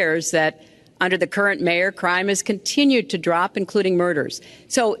mayors, that under the current mayor, crime has continued to drop, including murders.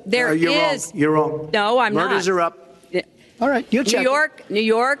 So there is. You're wrong. No, I'm not. Murders are up. All right. New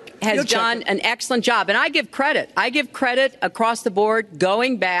York has done an excellent job. And I give credit. I give credit across the board,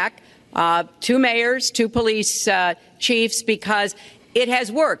 going back to mayors, to police chiefs, because it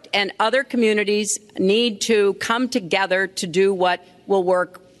has worked. And other communities need to come together to do what will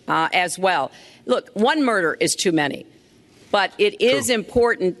work as well. Look, one murder is too many. But it is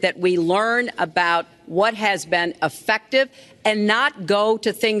important that we learn about what has been effective and not go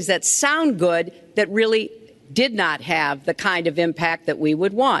to things that sound good that really did not have the kind of impact that we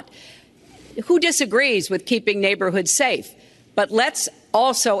would want. Who disagrees with keeping neighborhoods safe? But let's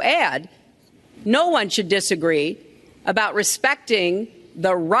also add, no one should disagree about respecting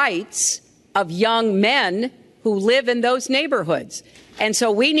the rights of young men who live in those neighborhoods. And so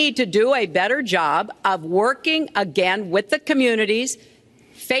we need to do a better job of working again with the communities,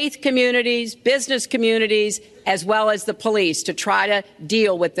 faith communities, business communities, as well as the police, to try to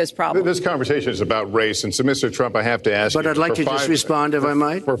deal with this problem. This conversation is about race. And so, Mr. Trump, I have to ask you. But I'd like to just respond, if I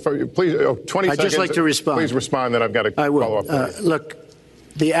might. Please, 20 seconds. I'd just like to respond. Please respond, then I've got to follow up. Look,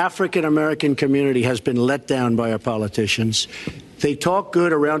 the African-American community has been let down by our politicians. They talk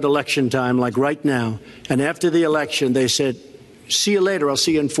good around election time, like right now. And after the election, they said, see you later. I'll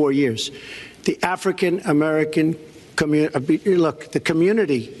see you in 4 years. The African-American community, look, the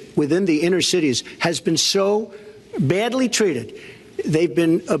community within the inner cities has been so badly treated. They've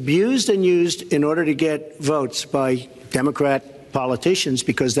been abused and used in order to get votes by Democrat politicians,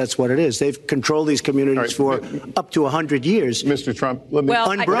 because that's what it is. They've controlled these communities for up to 100 years. Mr. Trump, let me...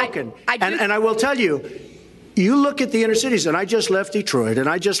 Unbroken. And I will tell you, you look at the inner cities, and I just left Detroit, and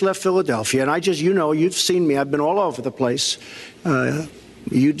I just left Philadelphia, and you've seen me. I've been all over the place.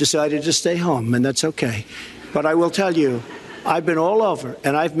 You decided to stay home, and that's okay. But I will tell you, I've been all over,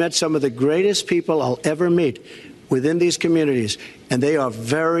 and I've met some of the greatest people I'll ever meet within these communities, and they are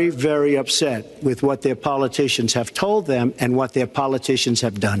very, very upset with what their politicians have told them and what their politicians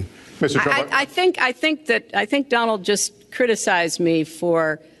have done. Mr. Trump, I think Donald just criticized me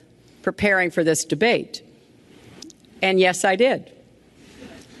for preparing for this debate. And yes, I did.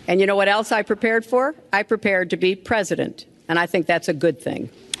 And you know what else I prepared for? I prepared to be president. And I think that's a good thing.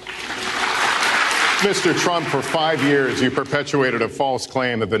 Mr. Trump, for 5 years, you perpetuated a false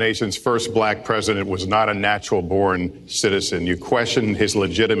claim that the nation's first black president was not a natural-born citizen. You questioned his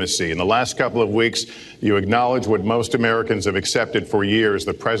legitimacy. In the last couple of weeks, you acknowledged what most Americans have accepted for years.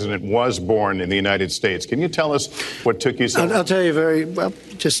 The president was born in the United States. Can you tell us what took you so long? I'll tell you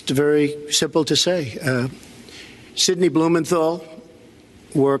just very simple to say. Sidney Blumenthal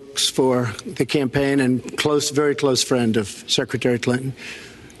works for the campaign and very close friend of Secretary Clinton.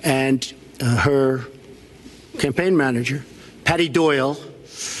 And her campaign manager, Patty Doyle,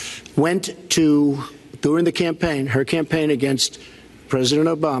 went to, during the campaign, her campaign against President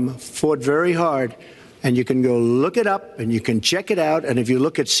Obama, fought very hard. And you can go look it up and you can check it out. And if you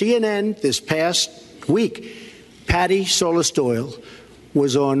look at CNN this past week, Patty Solis Doyle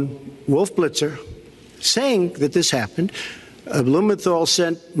was on Wolf Blitzer saying that this happened. Blumenthal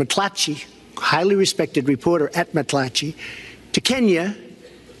sent McClatchy, highly respected reporter at McClatchy, to Kenya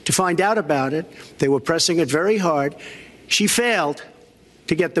to find out about it. They were pressing it very hard. She failed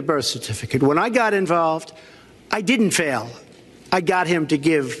to get the birth certificate. When I got involved, I didn't fail. I got him to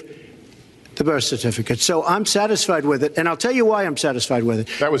give the birth certificate. So I'm satisfied with it, and I'll tell you why I'm satisfied with it.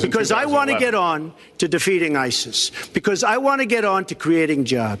 That was because I want to get on to defeating ISIS, because I want to get on to creating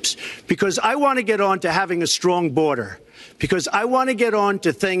jobs, because I want to get on to having a strong border, because I want to get on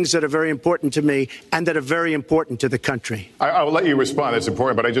to things that are very important to me and that are very important to the country. I will let you respond. That's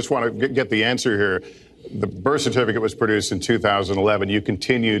important, but I just want to get the answer here. The birth certificate was produced in 2011. You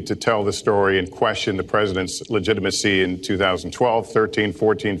continued to tell the story and question the president's legitimacy in 2012, 13,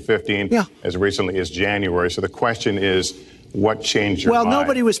 14, 15, as recently as January. So the question is, what changed your mind? Well,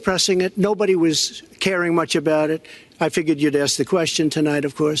 nobody was pressing it. Nobody was caring much about it. I figured you'd ask the question tonight,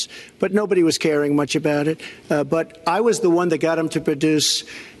 of course, but nobody was caring much about it. But I was the one that got him to produce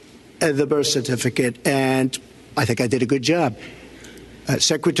the birth certificate, and I think I did a good job.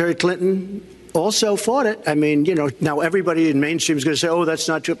 Secretary Clinton also fought it. I mean, you know, now everybody in mainstream is going to say, oh, that's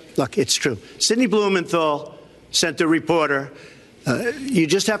not true. Look, it's true. Sidney Blumenthal sent a reporter. You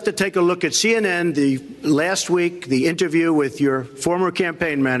just have to take a look at CNN last week, the interview with your former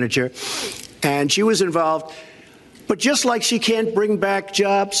campaign manager, and she was involved. But just like she can't bring back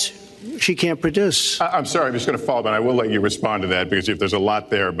jobs, she can't produce. I'm sorry, I'm just going to follow up, and I will let you respond to that because if there's a lot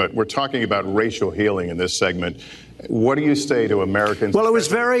there. But we're talking about racial healing in this segment. What do you say to Americans? Well, it was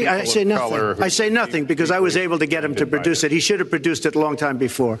very, I say nothing. I say nothing because I was able to get him to produce it. He should have produced it a long time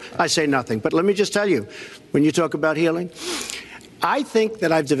before. I say nothing. But let me just tell you, when you talk about healing, I think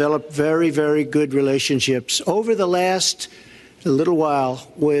that I've developed very, very good relationships over the last little while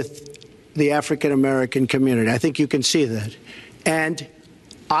with the African-American community. I think you can see that. And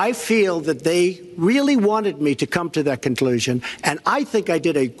I feel that they really wanted me to come to that conclusion, and I think I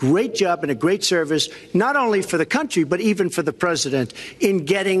did a great job and a great service, not only for the country, but even for the president, in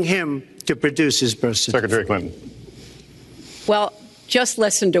getting him to produce his birth certificate. Secretary Clinton. Well, just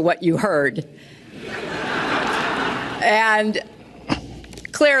listen to what you heard. And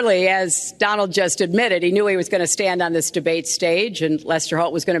clearly, as Donald just admitted, he knew he was going to stand on this debate stage, and Lester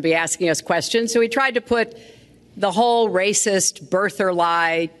Holt was going to be asking us questions, so he tried to put the whole racist birther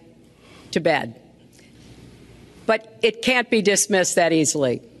lie to bed. But it can't be dismissed that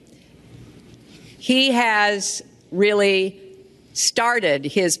easily. He has really started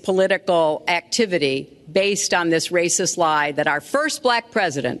his political activity based on this racist lie that our first black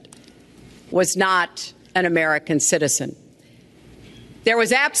president was not an American citizen. There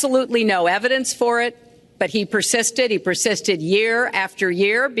was absolutely no evidence for it, but he persisted. He persisted year after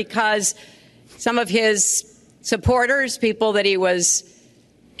year because some of his supporters, people that he was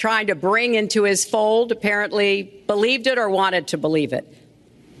trying to bring into his fold, apparently believed it or wanted to believe it.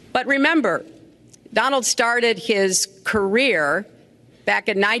 But remember, Donald started his career back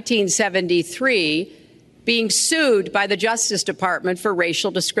in 1973 being sued by the Justice Department for racial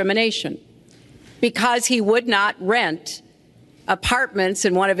discrimination because he would not rent apartments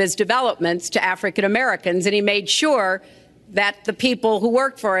in one of his developments to African Americans, and he made sure that the people who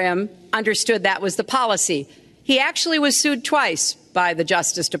worked for him understood that was the policy. He actually was sued twice by the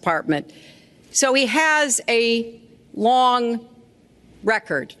Justice Department. So he has a long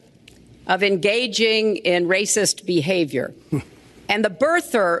record of engaging in racist behavior. And the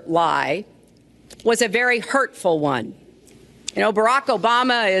birther lie was a very hurtful one. You know, Barack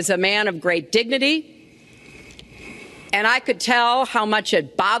Obama is a man of great dignity, and I could tell how much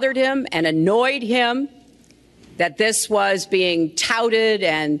it bothered him and annoyed him that this was being touted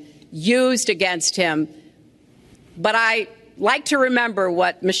and used against him. But I like to remember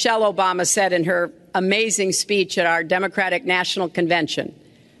what Michelle Obama said in her amazing speech at our Democratic National Convention.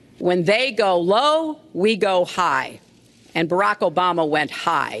 When they go low, we go high. And Barack Obama went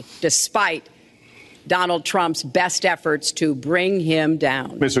high, despite Donald Trump's best efforts to bring him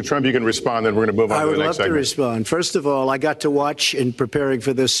down. Mr. Trump, you can respond, then we're going to move on to the next segment. I would love to respond. First of all, I got to watch, in preparing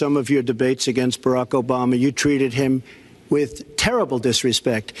for this, some of your debates against Barack Obama. You treated him with terrible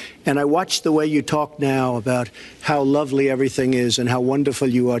disrespect. And I watched the way you talk now about how lovely everything is and how wonderful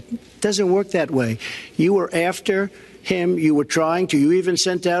you are. It doesn't work that way. You were after him. You were trying to. You even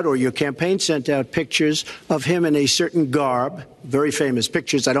sent out, or your campaign sent out, pictures of him in a certain garb, very famous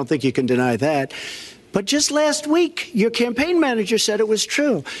pictures. I don't think you can deny that. But just last week, your campaign manager said it was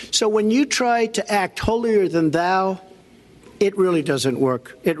true. So when you try to act holier than thou, it really doesn't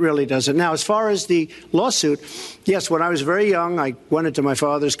work. It really doesn't. Now, as far as the lawsuit, yes, when I was very young, I went into my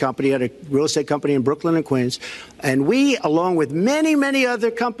father's company, had a real estate company in Brooklyn and Queens, and we, along with many, many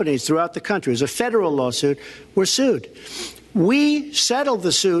other companies throughout the country, it was a federal lawsuit, were sued. We settled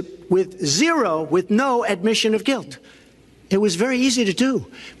the suit with no admission of guilt. It was very easy to do,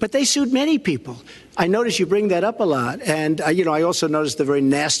 but they sued many people. I notice you bring that up a lot, and I also noticed the very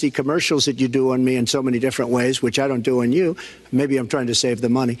nasty commercials that you do on me in so many different ways, which I don't do on you. Maybe I'm trying to save the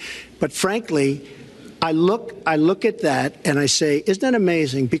money, but frankly, I look at that and I say, isn't that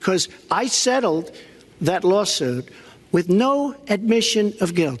amazing? Because I settled that lawsuit with no admission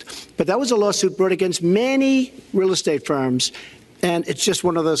of guilt, but that was a lawsuit brought against many real estate firms, and it's just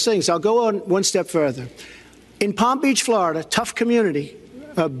one of those things. I'll go on one step further. In Palm Beach, Florida, tough community,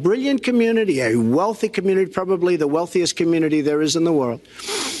 a brilliant community, a wealthy community, probably the wealthiest community there is in the world.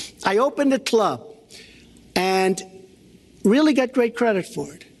 I opened a club and really got great credit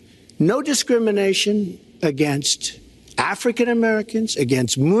for it. No discrimination against African Americans,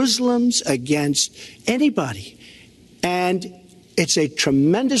 against Muslims, against anybody. And it's a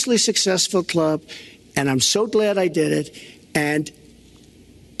tremendously successful club, and I'm so glad I did it. And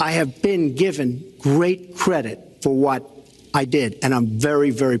I have been given great credit for what I did, and I'm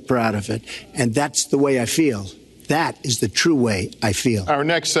very, very proud of it. And that's the way I feel. That is the true way I feel. Our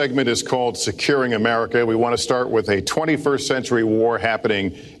next segment is called Securing America. We want to start with a 21st century war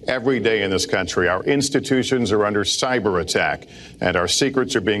happening every day in this country. Our institutions are under cyber attack, and our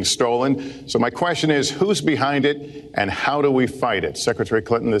secrets are being stolen. So my question is, who's behind it, and how do we fight it? Secretary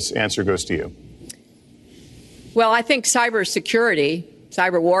Clinton, this answer goes to you. Well, I think cybersecurity,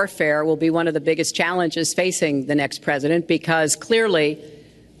 cyber warfare will be one of the biggest challenges facing the next president, because clearly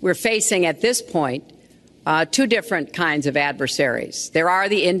we're facing at this point two different kinds of adversaries. There are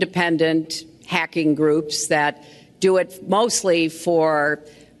the independent hacking groups that do it mostly for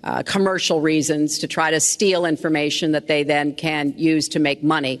commercial reasons, to try to steal information that they then can use to make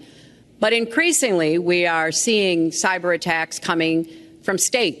money. But increasingly, we are seeing cyber attacks coming from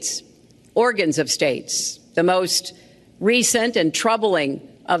states, organs of states. The most recent and troubling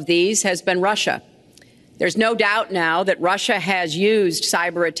of these has been Russia. There's no doubt now that Russia has used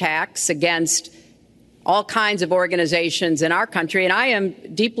cyber attacks against all kinds of organizations in our country, and I am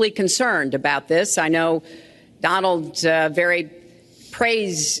deeply concerned about this. I know Donald's very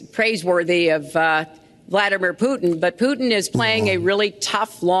praiseworthy of Vladimir Putin, but Putin is playing a really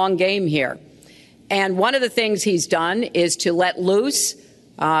tough, long game here. And one of the things he's done is to let loose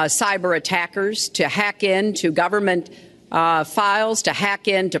cyber attackers to hack into government files, to hack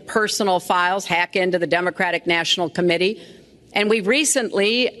into personal files, hack into the Democratic National Committee. And we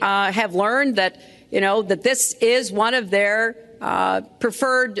recently have learned that, that this is one of their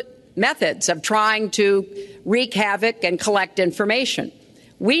preferred methods of trying to wreak havoc and collect information.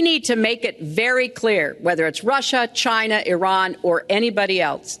 We need to make it very clear, whether it's Russia, China, Iran, or anybody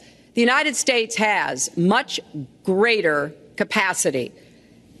else, the United States has much greater capacity.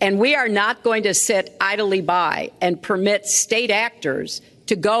 And we are not going to sit idly by and permit state actors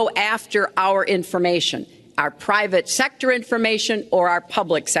to go after our information, our private sector information or our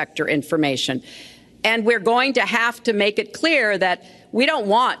public sector information. And we're going to have to make it clear that we don't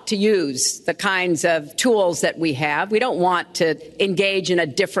want to use the kinds of tools that we have. We don't want to engage in a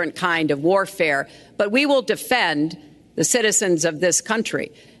different kind of warfare, but we will defend the citizens of this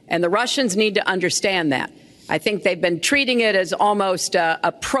country. And the Russians need to understand that. I think they've been treating it as almost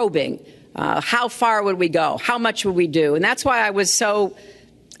a probing. How far would we go? How much would we do? And that's why I was so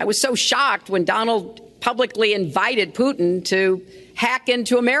shocked when Donald publicly invited Putin to hack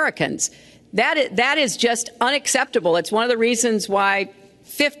into Americans. That is just unacceptable. It's one of the reasons why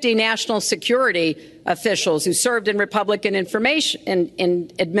 50 national security officials who served in Republican administration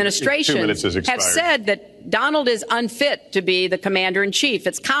have said that Donald is unfit to be the commander in chief.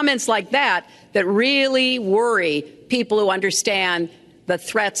 It's comments like that that really worry people who understand the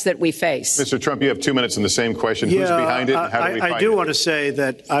threats that we face. Mr. Trump, you have 2 minutes in the same question. Who's behind it? And how do we find I do want to say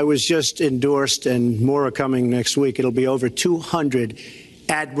that I was just endorsed, and more are coming next week. It'll be over 200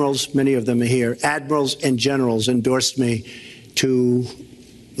 admirals, many of them are here, admirals and generals endorsed me to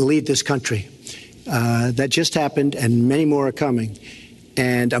lead this country. That just happened, and many more are coming,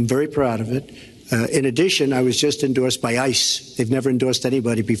 and I'm very proud of it. In addition, I was just endorsed by ICE. They've never endorsed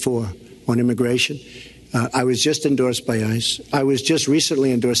anybody before on immigration. I was just endorsed by ICE. I was just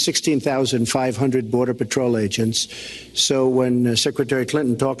recently endorsed 16,500 Border Patrol agents. So when Secretary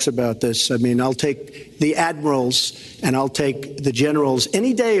Clinton talks about this, I mean, I'll take the admirals and I'll take the generals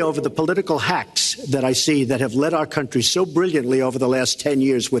any day over the political hacks that I see that have led our country so brilliantly over the last 10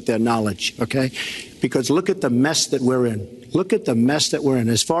 years with their knowledge, okay? Because look at the mess that we're in. Look at the mess that we're in.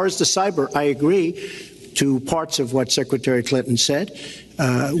 As far as the cyber, I agree to parts of what Secretary Clinton said.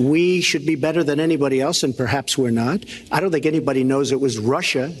 We should be better than anybody else, and perhaps we're not. I don't think anybody knows it was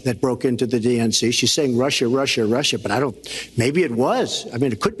Russia that broke into the DNC. She's saying Russia, Russia, Russia, but maybe it was. I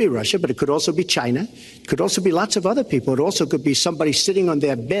mean, it could be Russia, but it could also be China. It could also be lots of other people. It also could be somebody sitting on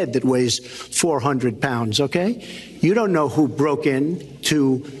their bed that weighs 400 pounds, okay? You don't know who broke in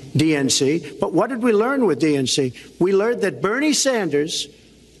to DNC. But what did we learn with DNC? We learned that Bernie Sanders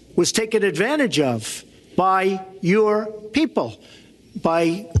was taken advantage of by your people,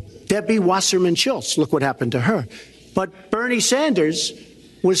 by Debbie Wasserman Schultz. Look what happened to her. But Bernie Sanders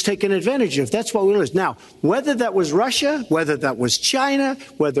was taken advantage of. That's what we learned. Now, whether that was Russia, whether that was China,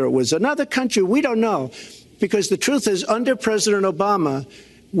 whether it was another country, we don't know. Because the truth is, under President Obama,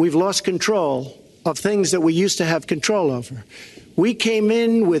 we've lost control of things that we used to have control over. We came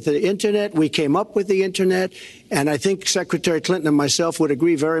in with the Internet. We came up with the Internet. And I think Secretary Clinton and myself would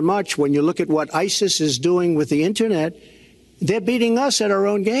agree very much when you look at what ISIS is doing with the Internet. They're beating us at our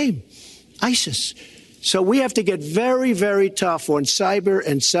own game, ISIS. So we have to get very, very tough on cyber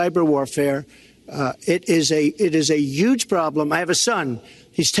and cyber warfare. It is a huge problem. I have a son.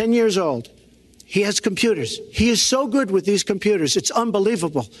 He's 10 years old. He has computers. He is so good with these computers. It's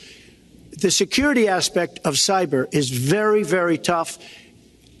unbelievable. The security aspect of cyber is very, very tough,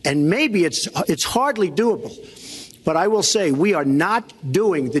 and maybe it's hardly doable. But I will say we are not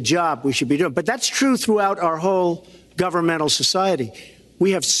doing the job we should be doing. But that's true throughout our whole governmental society.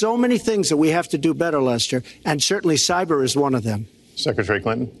 We have so many things that we have to do better, Lester, and certainly cyber is one of them. Secretary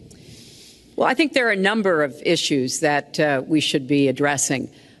Clinton? Well, I think there are a number of issues that we should be addressing.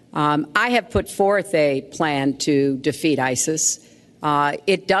 I have put forth a plan to defeat ISIS.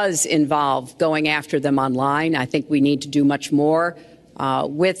 It does involve going after them online. I think we need to do much more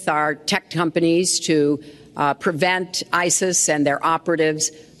with our tech companies to prevent ISIS and their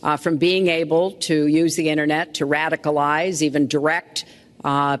operatives from being able to use the Internet to radicalize, even direct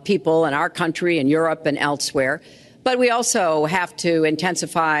people in our country and Europe and elsewhere. But we also have to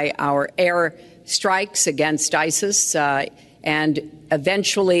intensify our air strikes against ISIS and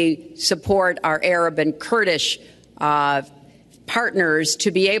eventually support our Arab and Kurdish partners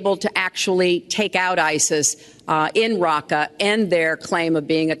to be able to actually take out ISIS in Raqqa and their claim of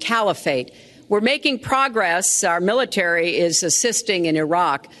being a caliphate. We're making progress. Our military is assisting in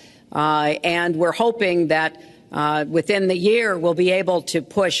Iraq, and we're hoping that within the year we'll be able to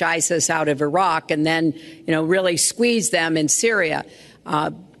push ISIS out of Iraq and then, really squeeze them in Syria.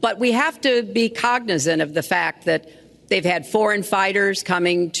 But we have to be cognizant of the fact that they've had foreign fighters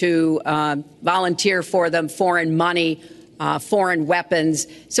coming to volunteer for them, foreign money, foreign weapons.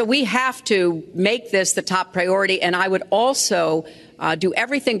 So we have to make this the top priority. And I would also do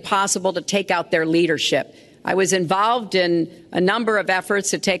everything possible to take out their leadership. I was involved in a number of efforts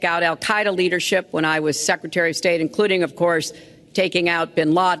to take out al-Qaeda leadership when I was Secretary of State, including, of course, taking out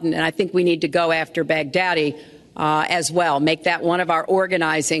bin Laden. And I think we need to go after Baghdadi as well, make that one of our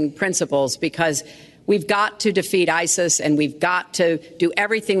organizing principles, because we've got to defeat ISIS and we've got to do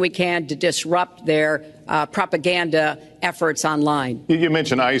everything we can to disrupt their propaganda efforts online. You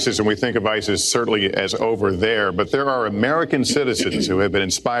mentioned ISIS, and we think of ISIS certainly as over there, but there are American citizens who have been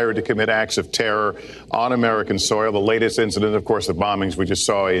inspired to commit acts of terror on American soil. The latest incident, of course, the bombings we just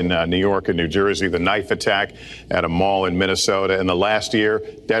saw in New York and New Jersey, the knife attack at a mall in Minnesota, and the last year,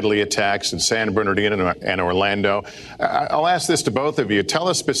 deadly attacks in San Bernardino and Orlando. I'll ask this to both of you. Tell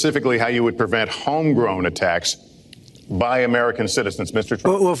us specifically how you would prevent homegrown attacks by American citizens, Mr.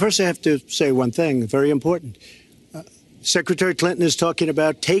 Trump? Well, first I have to say one thing, very important. Secretary Clinton is talking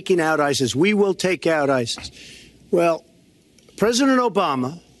about taking out ISIS. We will take out ISIS. Well, President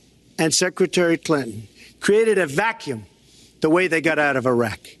Obama and Secretary Clinton created a vacuum the way they got out of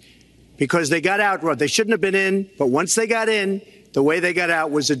Iraq, because they got out, they shouldn't have been in, but once they got in, the way they got out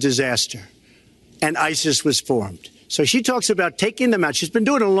was a disaster, and ISIS was formed. So she talks about taking them out. She's been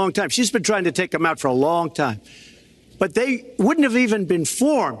doing it a long time. She's been trying to take them out for a long time. But they wouldn't have even been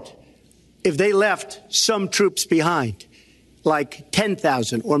formed if they left some troops behind, like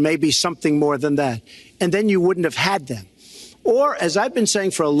 10,000 or maybe something more than that. And then you wouldn't have had them. Or, as I've been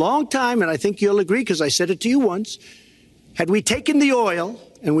saying for a long time, and I think you'll agree because I said it to you once, had we taken the oil,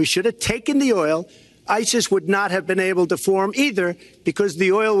 and we should have taken the oil, ISIS would not have been able to form either, because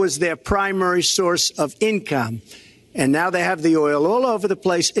the oil was their primary source of income. And now they have the oil all over the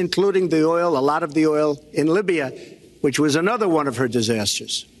place, including the oil, a lot of the oil in Libya, which was another one of her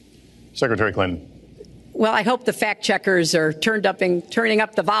disasters. Secretary Clinton. Well, I hope the fact checkers are turning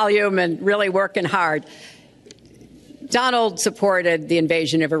up the volume and really working hard. Donald supported the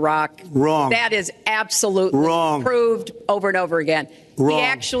invasion of Iraq. Wrong. That is absolutely wrong. Proved over and over again. Wrong. He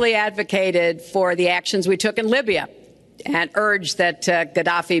actually advocated for the actions we took in Libya and urged that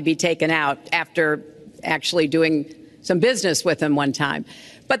Gaddafi be taken out after actually doing some business with him one time.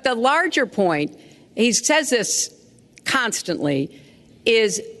 But the larger point, he says this constantly,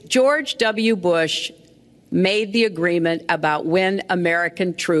 is George W. Bush made the agreement about when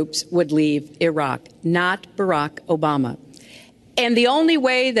American troops would leave Iraq, not Barack Obama. And the only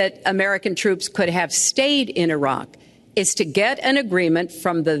way that American troops could have stayed in Iraq is to get an agreement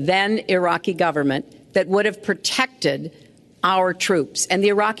from the then Iraqi government that would have protected our troops. And the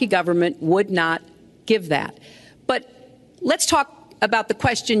Iraqi government would not give that. But let's talk about the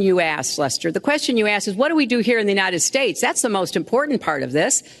question you asked, Lester. The question you asked is, what do we do here in the United States? That's the most important part of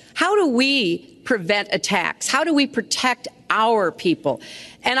this. How do we prevent attacks? How do we protect our people?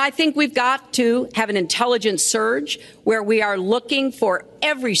 And I think we've got to have an intelligence surge where we are looking for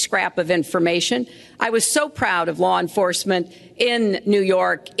every scrap of information. I was so proud of law enforcement in New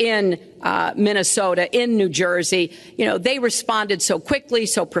York, in Minnesota, in New Jersey. You know, they responded so quickly,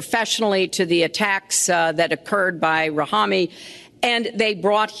 so professionally to the attacks that occurred by Rahami. And they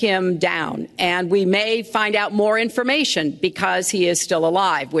brought him down. And we may find out more information because he is still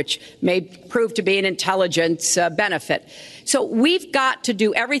alive, which may prove to be an intelligence benefit. So we've got to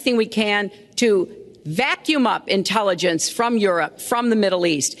do everything we can to vacuum up intelligence from Europe, from the Middle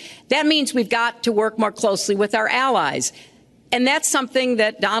East. That means we've got to work more closely with our allies. And that's something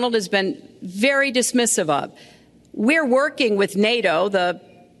that Donald has been very dismissive of. We're working with NATO, the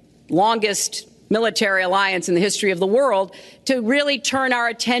longest military alliance in the history of the world, to really turn our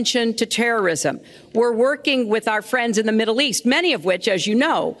attention to terrorism. We're working with our friends in the Middle East, many of which, as you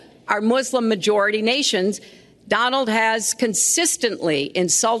know, are Muslim-majority nations. Donald has consistently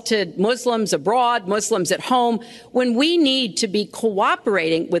insulted Muslims abroad, Muslims at home, when we need to be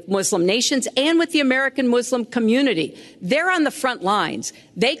cooperating with Muslim nations and with the American Muslim community. They're on the front lines.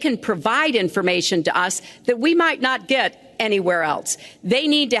 They can provide information to us that we might not get anywhere else. They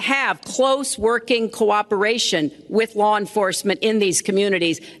need to have close working cooperation with law enforcement in these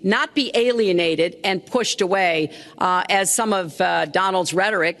communities, not be alienated and pushed away, as some of Donald's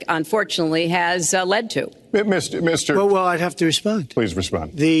rhetoric, unfortunately, has led to. Mr. Well, I'd have to respond. Please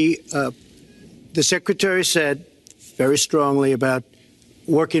respond. The secretary said very strongly about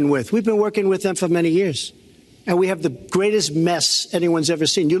working with. We've been working with them for many years. And we have the greatest mess anyone's ever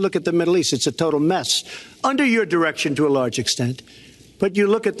seen. You look at the Middle East, it's a total mess. Under your direction to a large extent. But you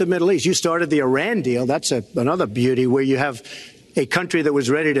look at the Middle East. You started the Iran deal. That's another beauty, where you have a country that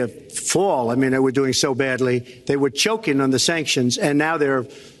was ready to fall. I mean, they were doing so badly. They were choking on the sanctions. And now they're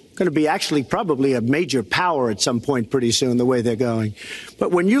going to be actually probably a major power at some point pretty soon, the way they're going.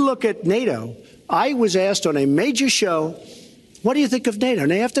 But when you look at NATO, I was asked on a major show, what do you think of NATO?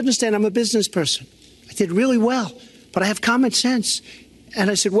 And you have to understand, I'm a business person. I did really well, but I have common sense. And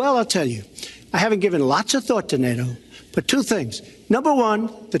I said, well, I'll tell you, I haven't given lots of thought to NATO, but two things. Number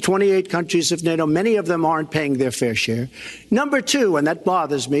one, the 28 countries of NATO, many of them aren't paying their fair share. Number two, and that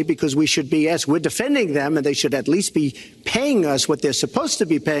bothers me because we should be, yes, we're defending them, and they should at least be paying us what they're supposed to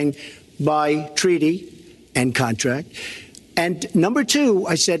be paying by treaty and contract. And number two,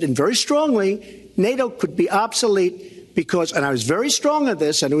 I said, and very strongly, NATO could be obsolete because, and I was very strong on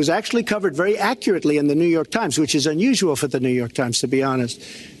this, and it was actually covered very accurately in the New York Times, which is unusual for the New York Times, to be honest.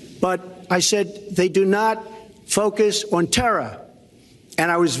 But I said they do not focus on terror.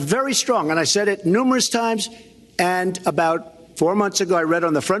 And I was very strong, and I said it numerous times, and about 4 months ago, I read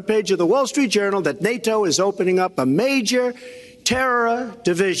on the front page of the Wall Street Journal that NATO is opening up a major terror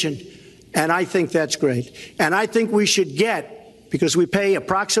division. And I think that's great. And I think we should get, because we pay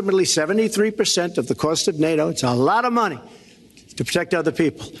approximately 73% of the cost of NATO. It's a lot of money to protect other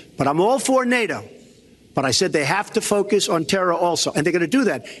people. But I'm all for NATO. But I said they have to focus on terror also. And they're going to do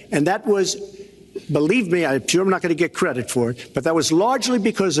that. And that was, believe me, I'm sure I'm not going to get credit for it, but that was largely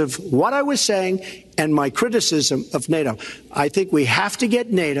because of what I was saying and my criticism of NATO. I think we have to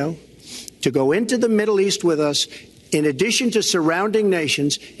get NATO to go into the Middle East with us, in addition to surrounding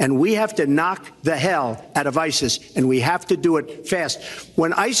nations, and we have to knock the hell out of ISIS, and we have to do it fast.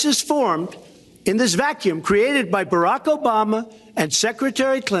 When ISIS formed in this vacuum created by Barack Obama and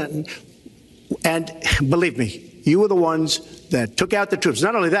Secretary Clinton, and believe me, you were the ones that took out the troops.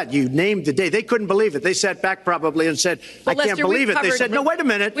 Not only that, you named the day. They couldn't believe it. They sat back probably and said, I can't believe it. They said, no, wait a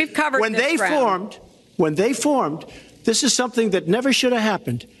minute. We've covered when they formed, this is something that never should have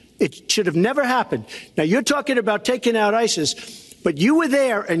happened. It should have never happened. Now, you're talking about taking out ISIS, but you were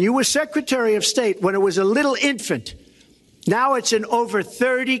there and you were Secretary of State when it was a little infant. Now it's in over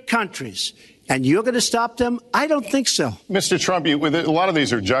 30 countries. And you're going to stop them? I don't think so. Mr. Trump, a lot of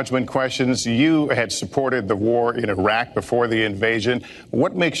these are judgment questions. You had supported the war in Iraq before the invasion.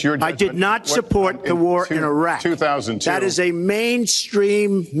 What makes your judgment? I did not support the war in Iraq. 2002. That is a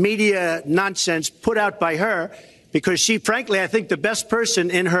mainstream media nonsense put out by her, because she, frankly, I think the best person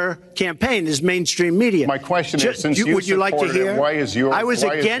in her campaign is mainstream media. My question is, since you would you like to hear? Why is your I was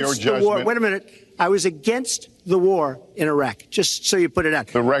against the war. Wait a minute. I was against the war in Iraq, just so you put it out.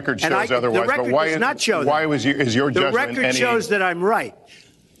 The record shows otherwise. The record does not show that. Why is your judgment? The record shows that I'm right.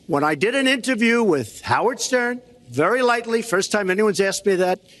 When I did an interview with Howard Stern, very lightly, first time anyone's asked me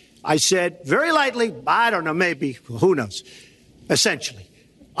that, I said, very lightly, I don't know, maybe, who knows, essentially.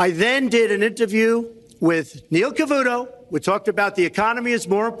 I then did an interview with Neil Cavuto. We talked about the economy is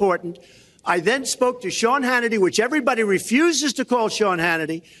more important. I then spoke to Sean Hannity, which everybody refuses to call Sean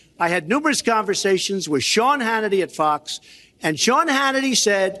Hannity. I had numerous conversations with Sean Hannity at Fox, and Sean Hannity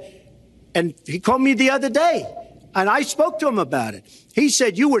said, and he called me the other day, and I spoke to him about it. He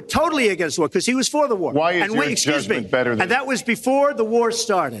said, you were totally against the war, because he was for the war. Why is your judgment better than... And that was before the war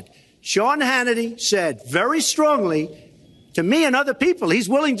started. Sean Hannity said very strongly to me and other people, he's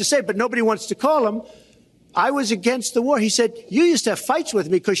willing to say, but nobody wants to call him, I was against the war. He said, you used to have fights with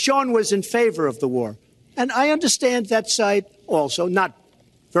me because Sean was in favor of the war. And I understand that side also, not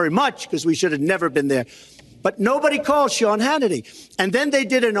very much, because we should have never been there. But nobody called Sean Hannity. And then they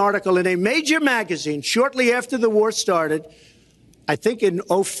did an article in a major magazine shortly after the war started, I think in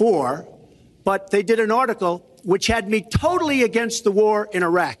 2004, but they did an article which had me totally against the war in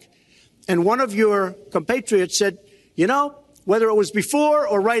Iraq. And one of your compatriots said, you know, whether it was before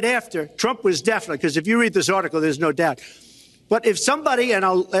or right after, Trump was definitely, because if you read this article, there's no doubt. But if somebody, and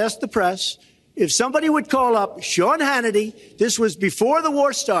I'll ask the press, if somebody would call up Sean Hannity, this was before the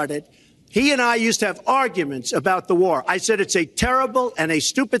war started, he and I used to have arguments about the war. I said it's a terrible and a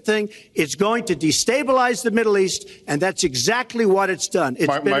stupid thing. It's going to destabilize the Middle East, and that's exactly what it's done.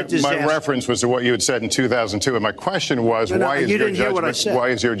 It's been a disaster. My reference was to what you had said in 2002, and my question was, why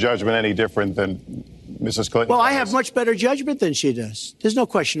is your judgment any different than Mrs. Clinton? Well, I have much better judgment than she does. There's no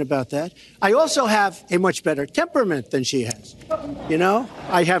question about that. I also have a much better temperament than she has. You know,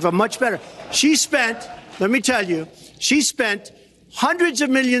 I have a much better. She spent, let me tell you, she spent hundreds of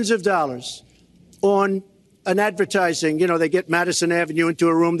millions of dollars on an advertising. You know, they get Madison Avenue into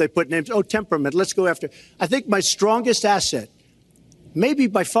a room, they put names. Oh, temperament, let's go after. I think my strongest asset, maybe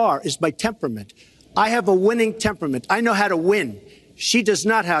by far, is my temperament. I have a winning temperament. I know how to win. She does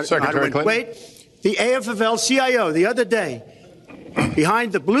not know how to win. Clinton. Wait, the AFL-CIO the other day,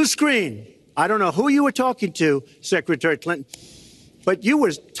 behind the blue screen, I don't know who you were talking to, Secretary Clinton, but you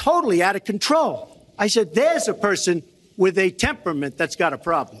were totally out of control. I said, there's a person with a temperament that's got a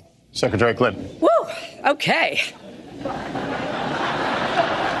problem. Secretary Clinton. Woo, okay.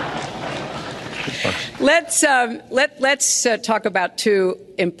 Let's talk about two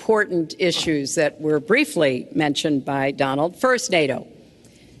important issues that were briefly mentioned by Donald. First, NATO.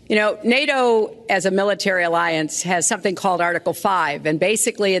 You know, NATO as a military alliance has something called Article 5, and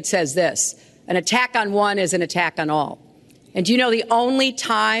basically it says this: an attack on one is an attack on all. And do you know the only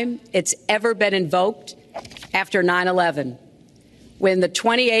time it's ever been invoked? After 9/11, when the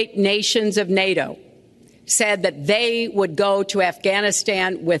 28 nations of NATO said that they would go to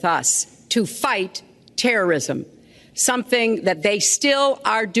Afghanistan with us to fight terrorism, something that they still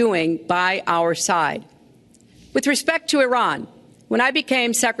are doing by our side. With respect to Iran, when I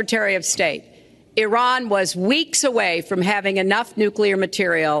became Secretary of State, Iran was weeks away from having enough nuclear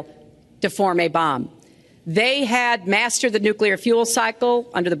material to form a bomb. They had mastered the nuclear fuel cycle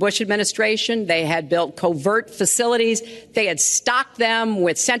under the Bush administration. They had built covert facilities. They had stocked them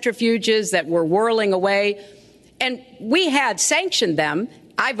with centrifuges that were whirling away. And we had sanctioned them.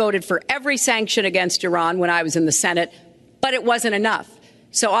 I voted for every sanction against Iran when I was in the Senate, but it wasn't enough.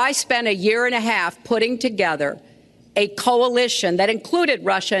 So I spent a year and a half putting together a coalition that included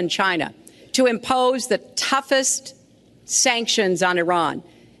Russia and China to impose the toughest sanctions on Iran.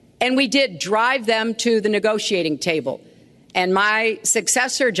 And we did drive them to the negotiating table. And my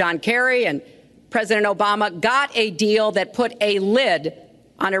successor, John Kerry, and President Obama got a deal that put a lid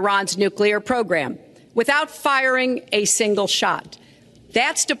on Iran's nuclear program without firing a single shot.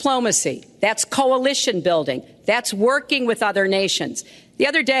 That's diplomacy. That's coalition building. That's working with other nations. The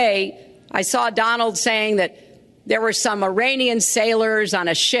other day, I saw Donald saying that there were some Iranian sailors on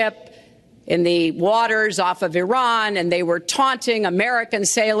a ship in the waters off of Iran, and they were taunting American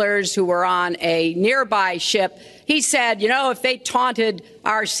sailors who were on a nearby ship. He said, if they taunted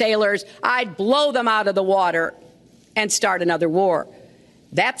our sailors, I'd blow them out of the water and start another war.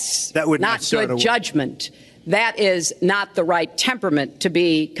 That's not good judgment. That is not the right temperament to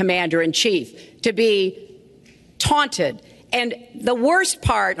be commander-in-chief, to be taunted. And the worst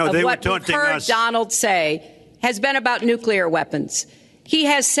part of what we've heard Donald say has been about nuclear weapons. He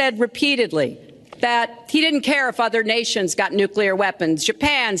has said repeatedly that he didn't care if other nations got nuclear weapons,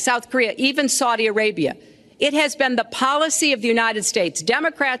 Japan, South Korea, even Saudi Arabia. It has been the policy of the United States,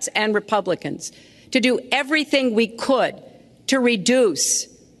 Democrats and Republicans, to do everything we could to reduce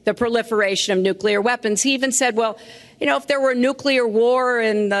the proliferation of nuclear weapons. He even said, if there were a nuclear war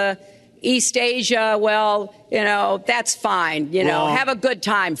in the East Asia, that's fine. Have a good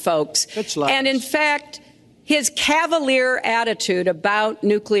time, folks. And in fact, his cavalier attitude about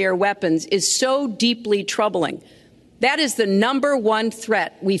nuclear weapons is so deeply troubling. That is the number one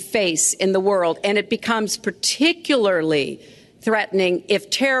threat we face in the world, and it becomes particularly threatening if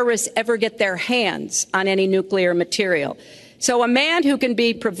terrorists ever get their hands on any nuclear material. So a man who can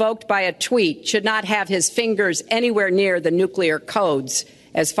be provoked by a tweet should not have his fingers anywhere near the nuclear codes,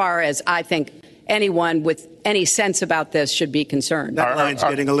 as far as I think anyone with any sense about this should be concerned. That line's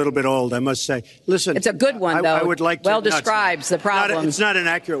getting a little bit old, I must say. Listen, it's a good one, though. I would like to, describes the problem. It's not an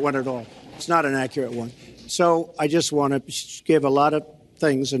accurate one at all. It's not an accurate one. So I just want to give a lot of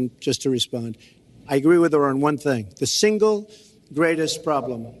things, and just to respond, I agree with her on one thing. The single greatest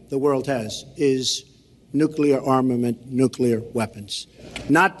problem the world has is nuclear armament, nuclear weapons,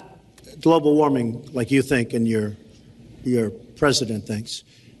 not global warming like you think and your president thinks.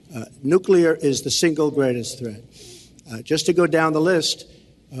 Nuclear is the single greatest threat. Just to go down the list,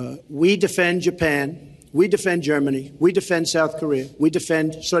 we defend Japan, we defend Germany, we defend South Korea, we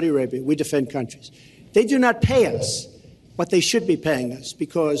defend Saudi Arabia, we defend countries. They do not pay us what they should be paying us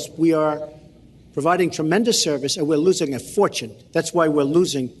because we are providing tremendous service and we're losing a fortune. That's why we're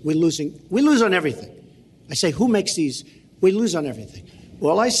losing. We lose on everything. I say, who makes these? We lose on everything.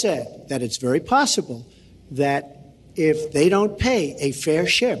 Well, I said that it's very possible that if they don't pay a fair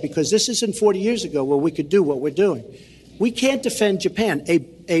share, because this isn't 40 years ago where we could do what we're doing. We can't defend Japan, a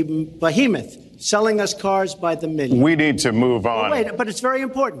behemoth selling us cars by the million. We need to move on. Wait, but it's very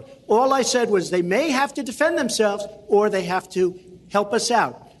important. All I said was they may have to defend themselves or they have to help us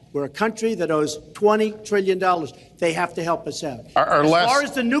out. We're a country that owes $20 trillion. They have to help us out. As far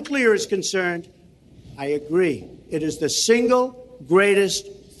as the nuclear is concerned, I agree. It is the single greatest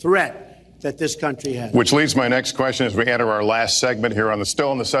threat that this country has. Which leads my next question as we enter our last segment here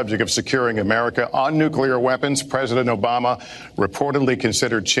still on the subject of securing America. On nuclear weapons, President Obama reportedly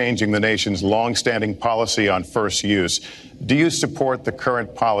considered changing the nation's longstanding policy on first use. Do you support the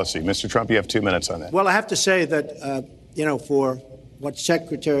current policy? Mr. Trump, you have 2 minutes on that. Well, I have to say that, for what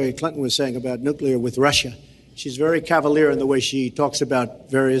Secretary Clinton was saying about nuclear with Russia, she's very cavalier in the way she talks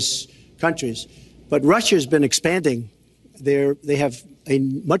about various countries. But Russia has been expanding. They have a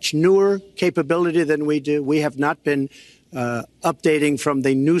much newer capability than we do. We have not been updating from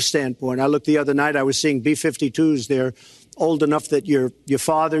the new standpoint. I looked the other night, I was seeing B-52s. They're old enough that your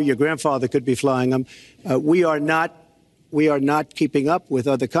father, your grandfather could be flying them. We are not keeping up with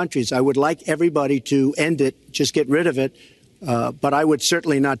other countries. I would like everybody to end it, just get rid of it. But I would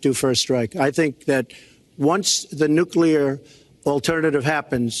certainly not do first strike. I think that once the nuclear alternative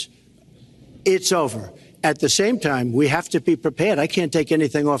happens, it's over. At the same time, we have to be prepared. I can't take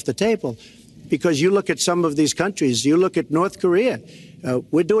anything off the table because you look at some of these countries. You look at North Korea.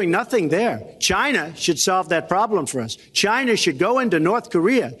 We're doing nothing there. China should solve that problem for us. China should go into North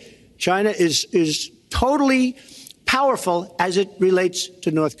Korea. China is totally powerful as it relates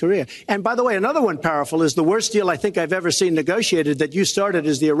to North Korea. And by the way, another one powerful is the worst deal I think I've ever seen negotiated that you started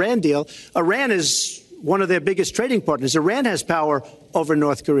is the Iran deal. Iran is one of their biggest trading partners. Iran has power over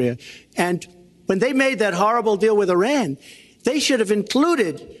North Korea. And when they made that horrible deal with Iran, they should have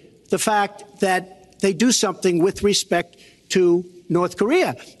included the fact that they do something with respect to North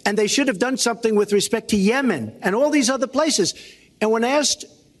Korea. And they should have done something with respect to Yemen and all these other places. And when asked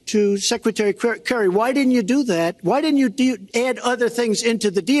to Secretary Kerry, why didn't you do that? Why didn't you add other things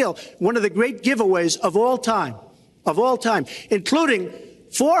into the deal? One of the great giveaways of all time, including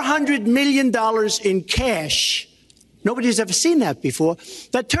 $400 million in cash. Nobody's ever seen that before.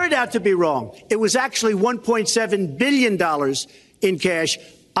 That turned out to be wrong. It was actually $1.7 billion in cash.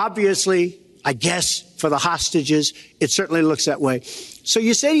 Obviously, I guess, for the hostages, it certainly looks that way. So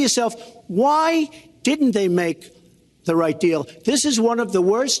you say to yourself, why didn't they make the right deal? This is one of the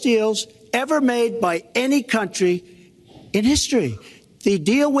worst deals ever made by any country in history. The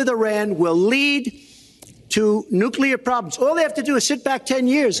deal with Iran will lead to nuclear problems. All they have to do is sit back 10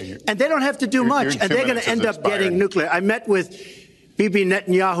 years, and they don't have to do much, and they're going to end up getting nuclear. I met with Bibi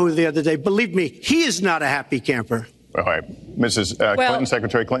Netanyahu the other day. Believe me, he is not a happy camper. All right. Mrs. Clinton,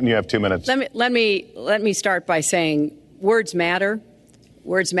 Secretary Clinton, you have 2 minutes. Let me start by saying words matter.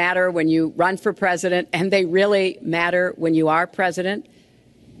 Words matter when you run for president, and they really matter when you are president.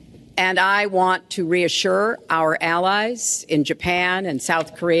 And I want to reassure our allies in Japan and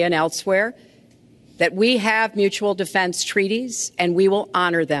South Korea and elsewhere that we have mutual defense treaties and we will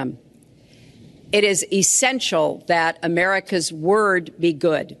honor them. It is essential that America's word be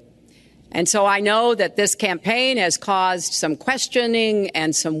good. And so I know that this campaign has caused some questioning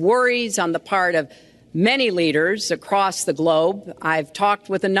and some worries on the part of many leaders across the globe. I've talked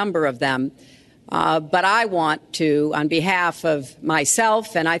with a number of them. But I want to, on behalf of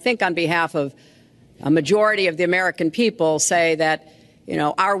myself and I think on behalf of a majority of the American people, say that,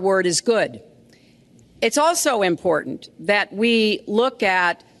 our word is good. It's also important that we look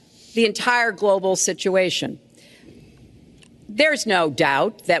at the entire global situation. There's no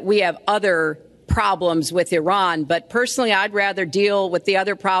doubt that we have other problems with Iran, but personally, I'd rather deal with the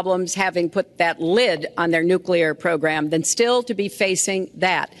other problems having put that lid on their nuclear program than still to be facing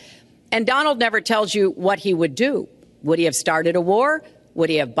that. And Donald never tells you what he would do. Would he have started a war? Would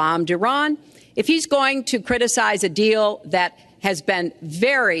he have bombed Iran? If he's going to criticize a deal that has been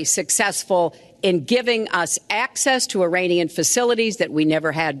very successful in giving us access to Iranian facilities that we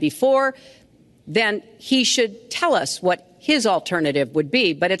never had before, then he should tell us what his alternative would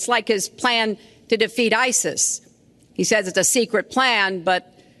be. But it's like his plan to defeat ISIS. He says it's a secret plan,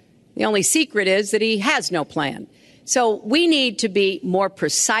 but the only secret is that he has no plan. So we need to be more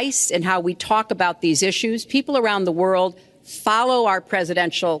precise in how we talk about these issues. People around the world follow our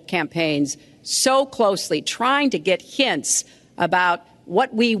presidential campaigns so closely, trying to get hints about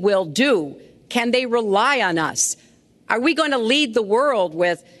what we will do. Can they rely on us? Are we going to lead the world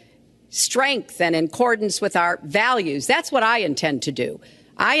with strength and in accordance with our values? That's what I intend to do.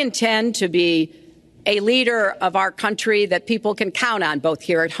 I intend to be a leader of our country that people can count on, both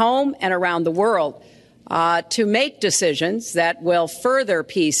here at home and around the world, to make decisions that will further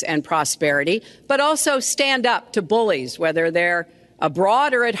peace and prosperity, but also stand up to bullies, whether they're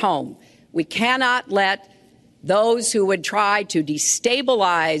abroad or at home. We cannot let those who would try to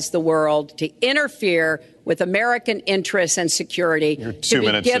destabilize the world, to interfere with American interests and security, to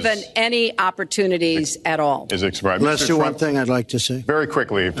be given any opportunities at all. Lester, one thing I'd like to say. Very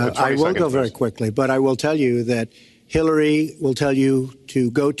quickly. I will go very quickly, but I will tell you that Hillary will tell you to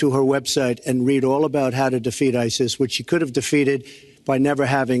go to her website and read all about how to defeat ISIS, which she could have defeated by never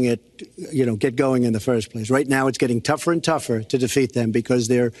having it, get going in the first place. Right now, it's getting tougher and tougher to defeat them because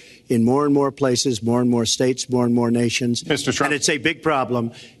they're in more and more places, more and more states, more and more nations. Mr. Trump. And it's a big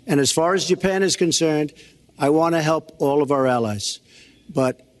problem. And as far as Japan is concerned, I want to help all of our allies.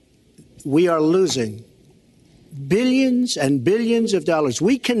 But we are losing billions and billions of dollars.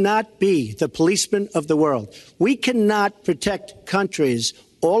 We cannot be the policeman of the world. We cannot protect countries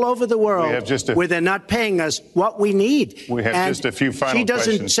all over the world where they're not paying us what we need. We have just a few final questions.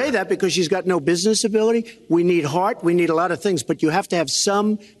 She doesn't say that because she's got no business ability. We need heart. We need a lot of things. But you have to have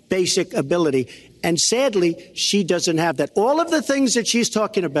some basic ability. And sadly, she doesn't have that. All of the things that she's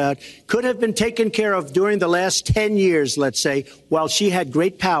talking about could have been taken care of during the last 10 years, let's say, while she had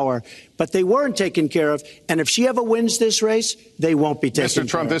great power. But they weren't taken care of. And if she ever wins this race, they won't be taken care of. Mr.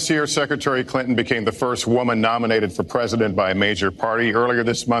 Trump, this year, Secretary Clinton became the first woman nominated for president by a major party. Earlier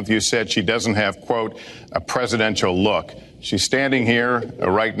this month, you said she doesn't have, quote, a presidential look. She's standing here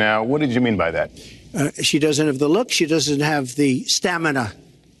right now. What did you mean by that? She doesn't have the look. She doesn't have the stamina.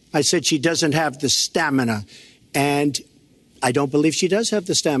 I said she doesn't have the stamina. And I don't believe she does have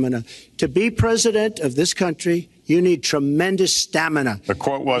the stamina. To be president of this country, You need tremendous stamina. The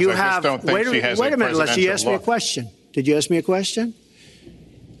quote was, I just don't think she has wait a minute, presidential you asked me a look. question. Did you ask me a question?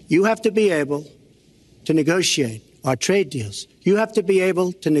 You have to be able to negotiate our trade deals. You have to be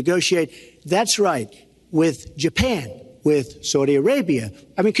able to negotiate, that's right, with Japan, with Saudi Arabia.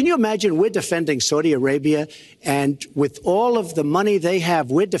 I mean, can you imagine we're defending Saudi Arabia, and with all of the money they have,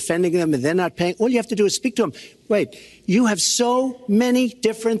 we're defending them and they're not paying? All you have to do is speak to them. Wait, you have so many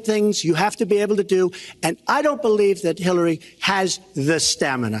different things you have to be able to do, and I don't believe that Hillary has the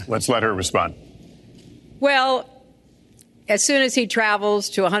stamina. Let's let her respond. Well, as soon as he travels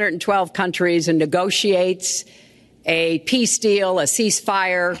to 112 countries and negotiates a peace deal, a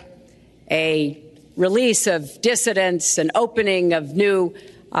ceasefire, a release of dissidents, an opening of new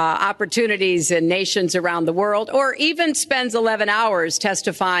opportunities in nations around the world, or even spends 11 hours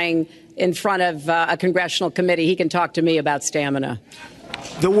testifying in front of a congressional committee, he can talk to me about stamina.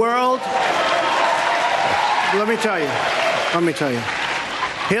 The world, let me tell you,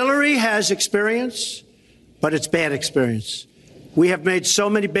 Hillary has experience, but it's bad experience. We have made so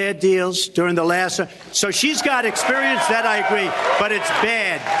many bad deals during the last, so she's got experience, that I agree, but it's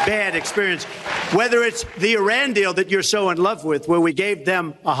bad experience. Whether it's the Iran deal that you're so in love with, where we gave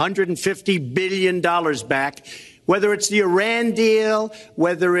them $150 billion back, whether it's the Iran deal,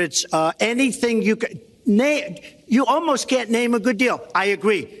 whether it's anything you can name, you almost can't name a good deal. I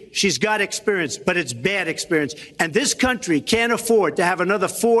agree. She's got experience, but it's bad experience. And this country can't afford to have another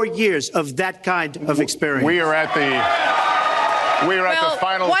 4 years of that kind of experience. We are at the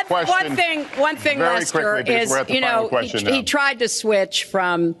final question. One thing, Very Lester, quickly, is, we're at the final question he now. tried to switch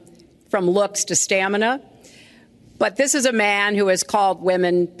from looks to stamina. But this is a man who has called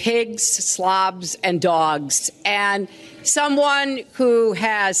women pigs, slobs, and dogs, and someone who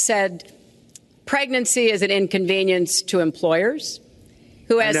has said pregnancy is an inconvenience to employers,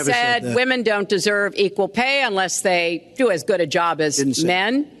 who has said women don't deserve equal pay unless they do as good a job as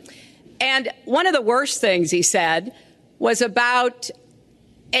men. And one of the worst things he said was about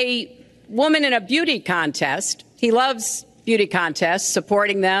a woman in a beauty contest. He loves beauty contests,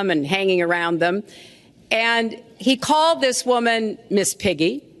 supporting them and hanging around them. And he called this woman Miss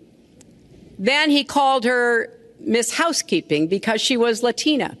Piggy. Then he called her Miss Housekeeping because she was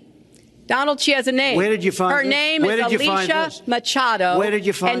Latina. Donald, she has a name. Where did you find her this? name Where is did you find Alicia this? Machado. Where did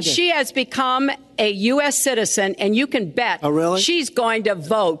you find and it? she has become a U.S. citizen, and you can bet she's going to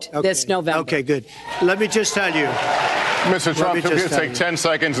vote this November. Okay, good. Let me just tell you. Mr. Trump, we'll take 10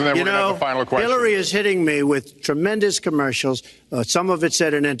 seconds, and then we're going to have the final question. Hillary is hitting me with tremendous commercials. Some of it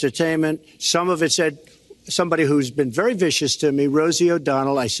said in entertainment. Some of it said somebody who's been very vicious to me, Rosie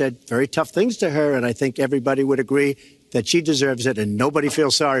O'Donnell. I said very tough things to her, and I think everybody would agree that she deserves it, and nobody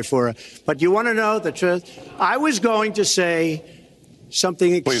feels sorry for her. But you want to know the truth? I was going to say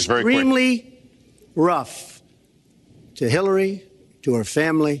something extremely rough to Hillary, to her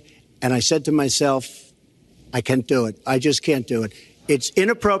family, and I said to myself, I can't do it. I just can't do it. It's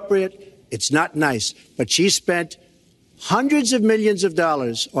inappropriate. It's not nice. But she spent hundreds of millions of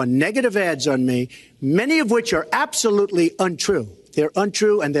dollars on negative ads on me, many of which are absolutely untrue. They're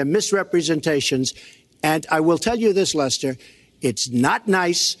untrue and they're misrepresentations. And I will tell you this, Lester, it's not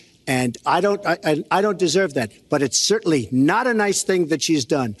nice, and I don't deserve that. But it's certainly not a nice thing that she's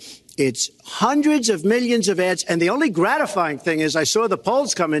done. It's hundreds of millions of ads, and the only gratifying thing is I saw the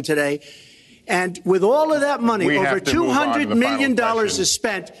polls come in today, and with all of that money, over $200 million is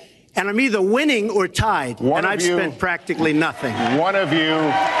spent, and I'm either winning or tied, and I've spent practically nothing. One of you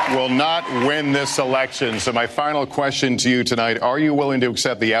will not win this election. So my final question to you tonight, are you willing to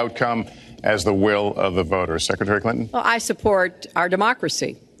accept the outcome as the will of the voters? Secretary Clinton? Well, I support our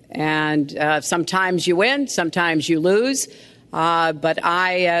democracy. And sometimes you win, sometimes you lose. But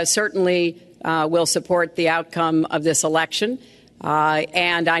I certainly will support the outcome of this election.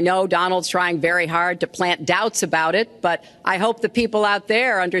 And I know Donald's trying very hard to plant doubts about it. But I hope the people out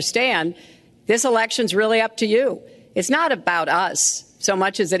there understand this election's really up to you. It's not about us so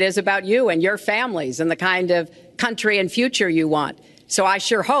much as it is about you and your families and the kind of country and future you want. So I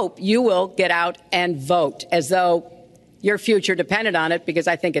sure hope you will get out and vote as though your future depended on it, because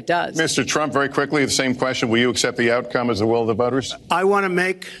I think it does. Mr. Trump, very quickly, the same question. Will you accept the outcome as the will of the voters? I want to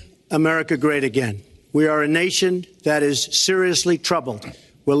make America great again. We are a nation that is seriously troubled.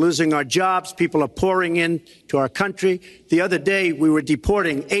 We're losing our jobs. People are pouring into our country. The other day, we were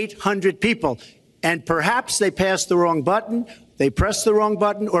deporting 800 people, and perhaps they passed the wrong button, they pressed the wrong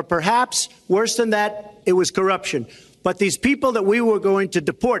button, or perhaps, worse than that, it was corruption. But these people that we were going to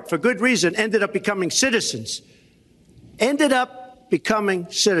deport for good reason ended up becoming citizens. And it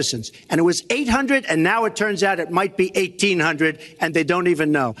was 800, and now it turns out it might be 1,800, and they don't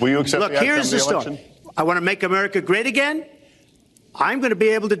even know. Will you accept Look, the outcome here's of the the story. election? I want to make America great again. I'm going to be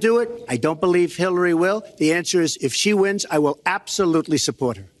able to do it. I don't believe Hillary will. The answer is if she wins, I will absolutely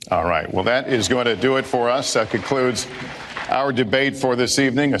support her. All right. Well, that is going to do it for us. That concludes our debate for this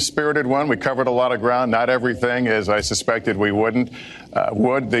evening, a spirited one. We covered a lot of ground, not everything, as I suspected we would.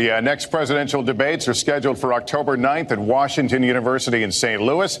 The next presidential debates are scheduled for October 9th at Washington University in St.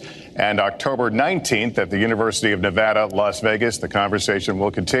 Louis and October 19th at the University of Nevada, Las Vegas. The conversation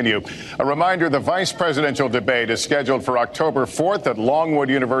will continue. A reminder, the vice presidential debate is scheduled for October 4th at Longwood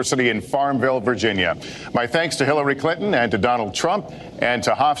University in Farmville, Virginia. My thanks to Hillary Clinton and to Donald Trump and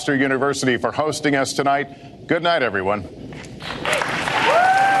to Hofstra University for hosting us tonight. Good night, everyone.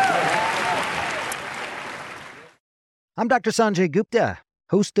 I'm Dr. Sanjay Gupta,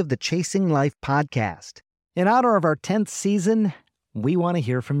 host of the Chasing Life podcast. In honor of our 10th season, we want to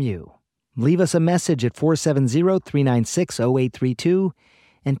hear from you. Leave us a message at 470-396-0832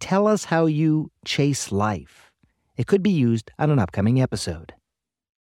 and tell us how you chase life. It could be used on an upcoming episode.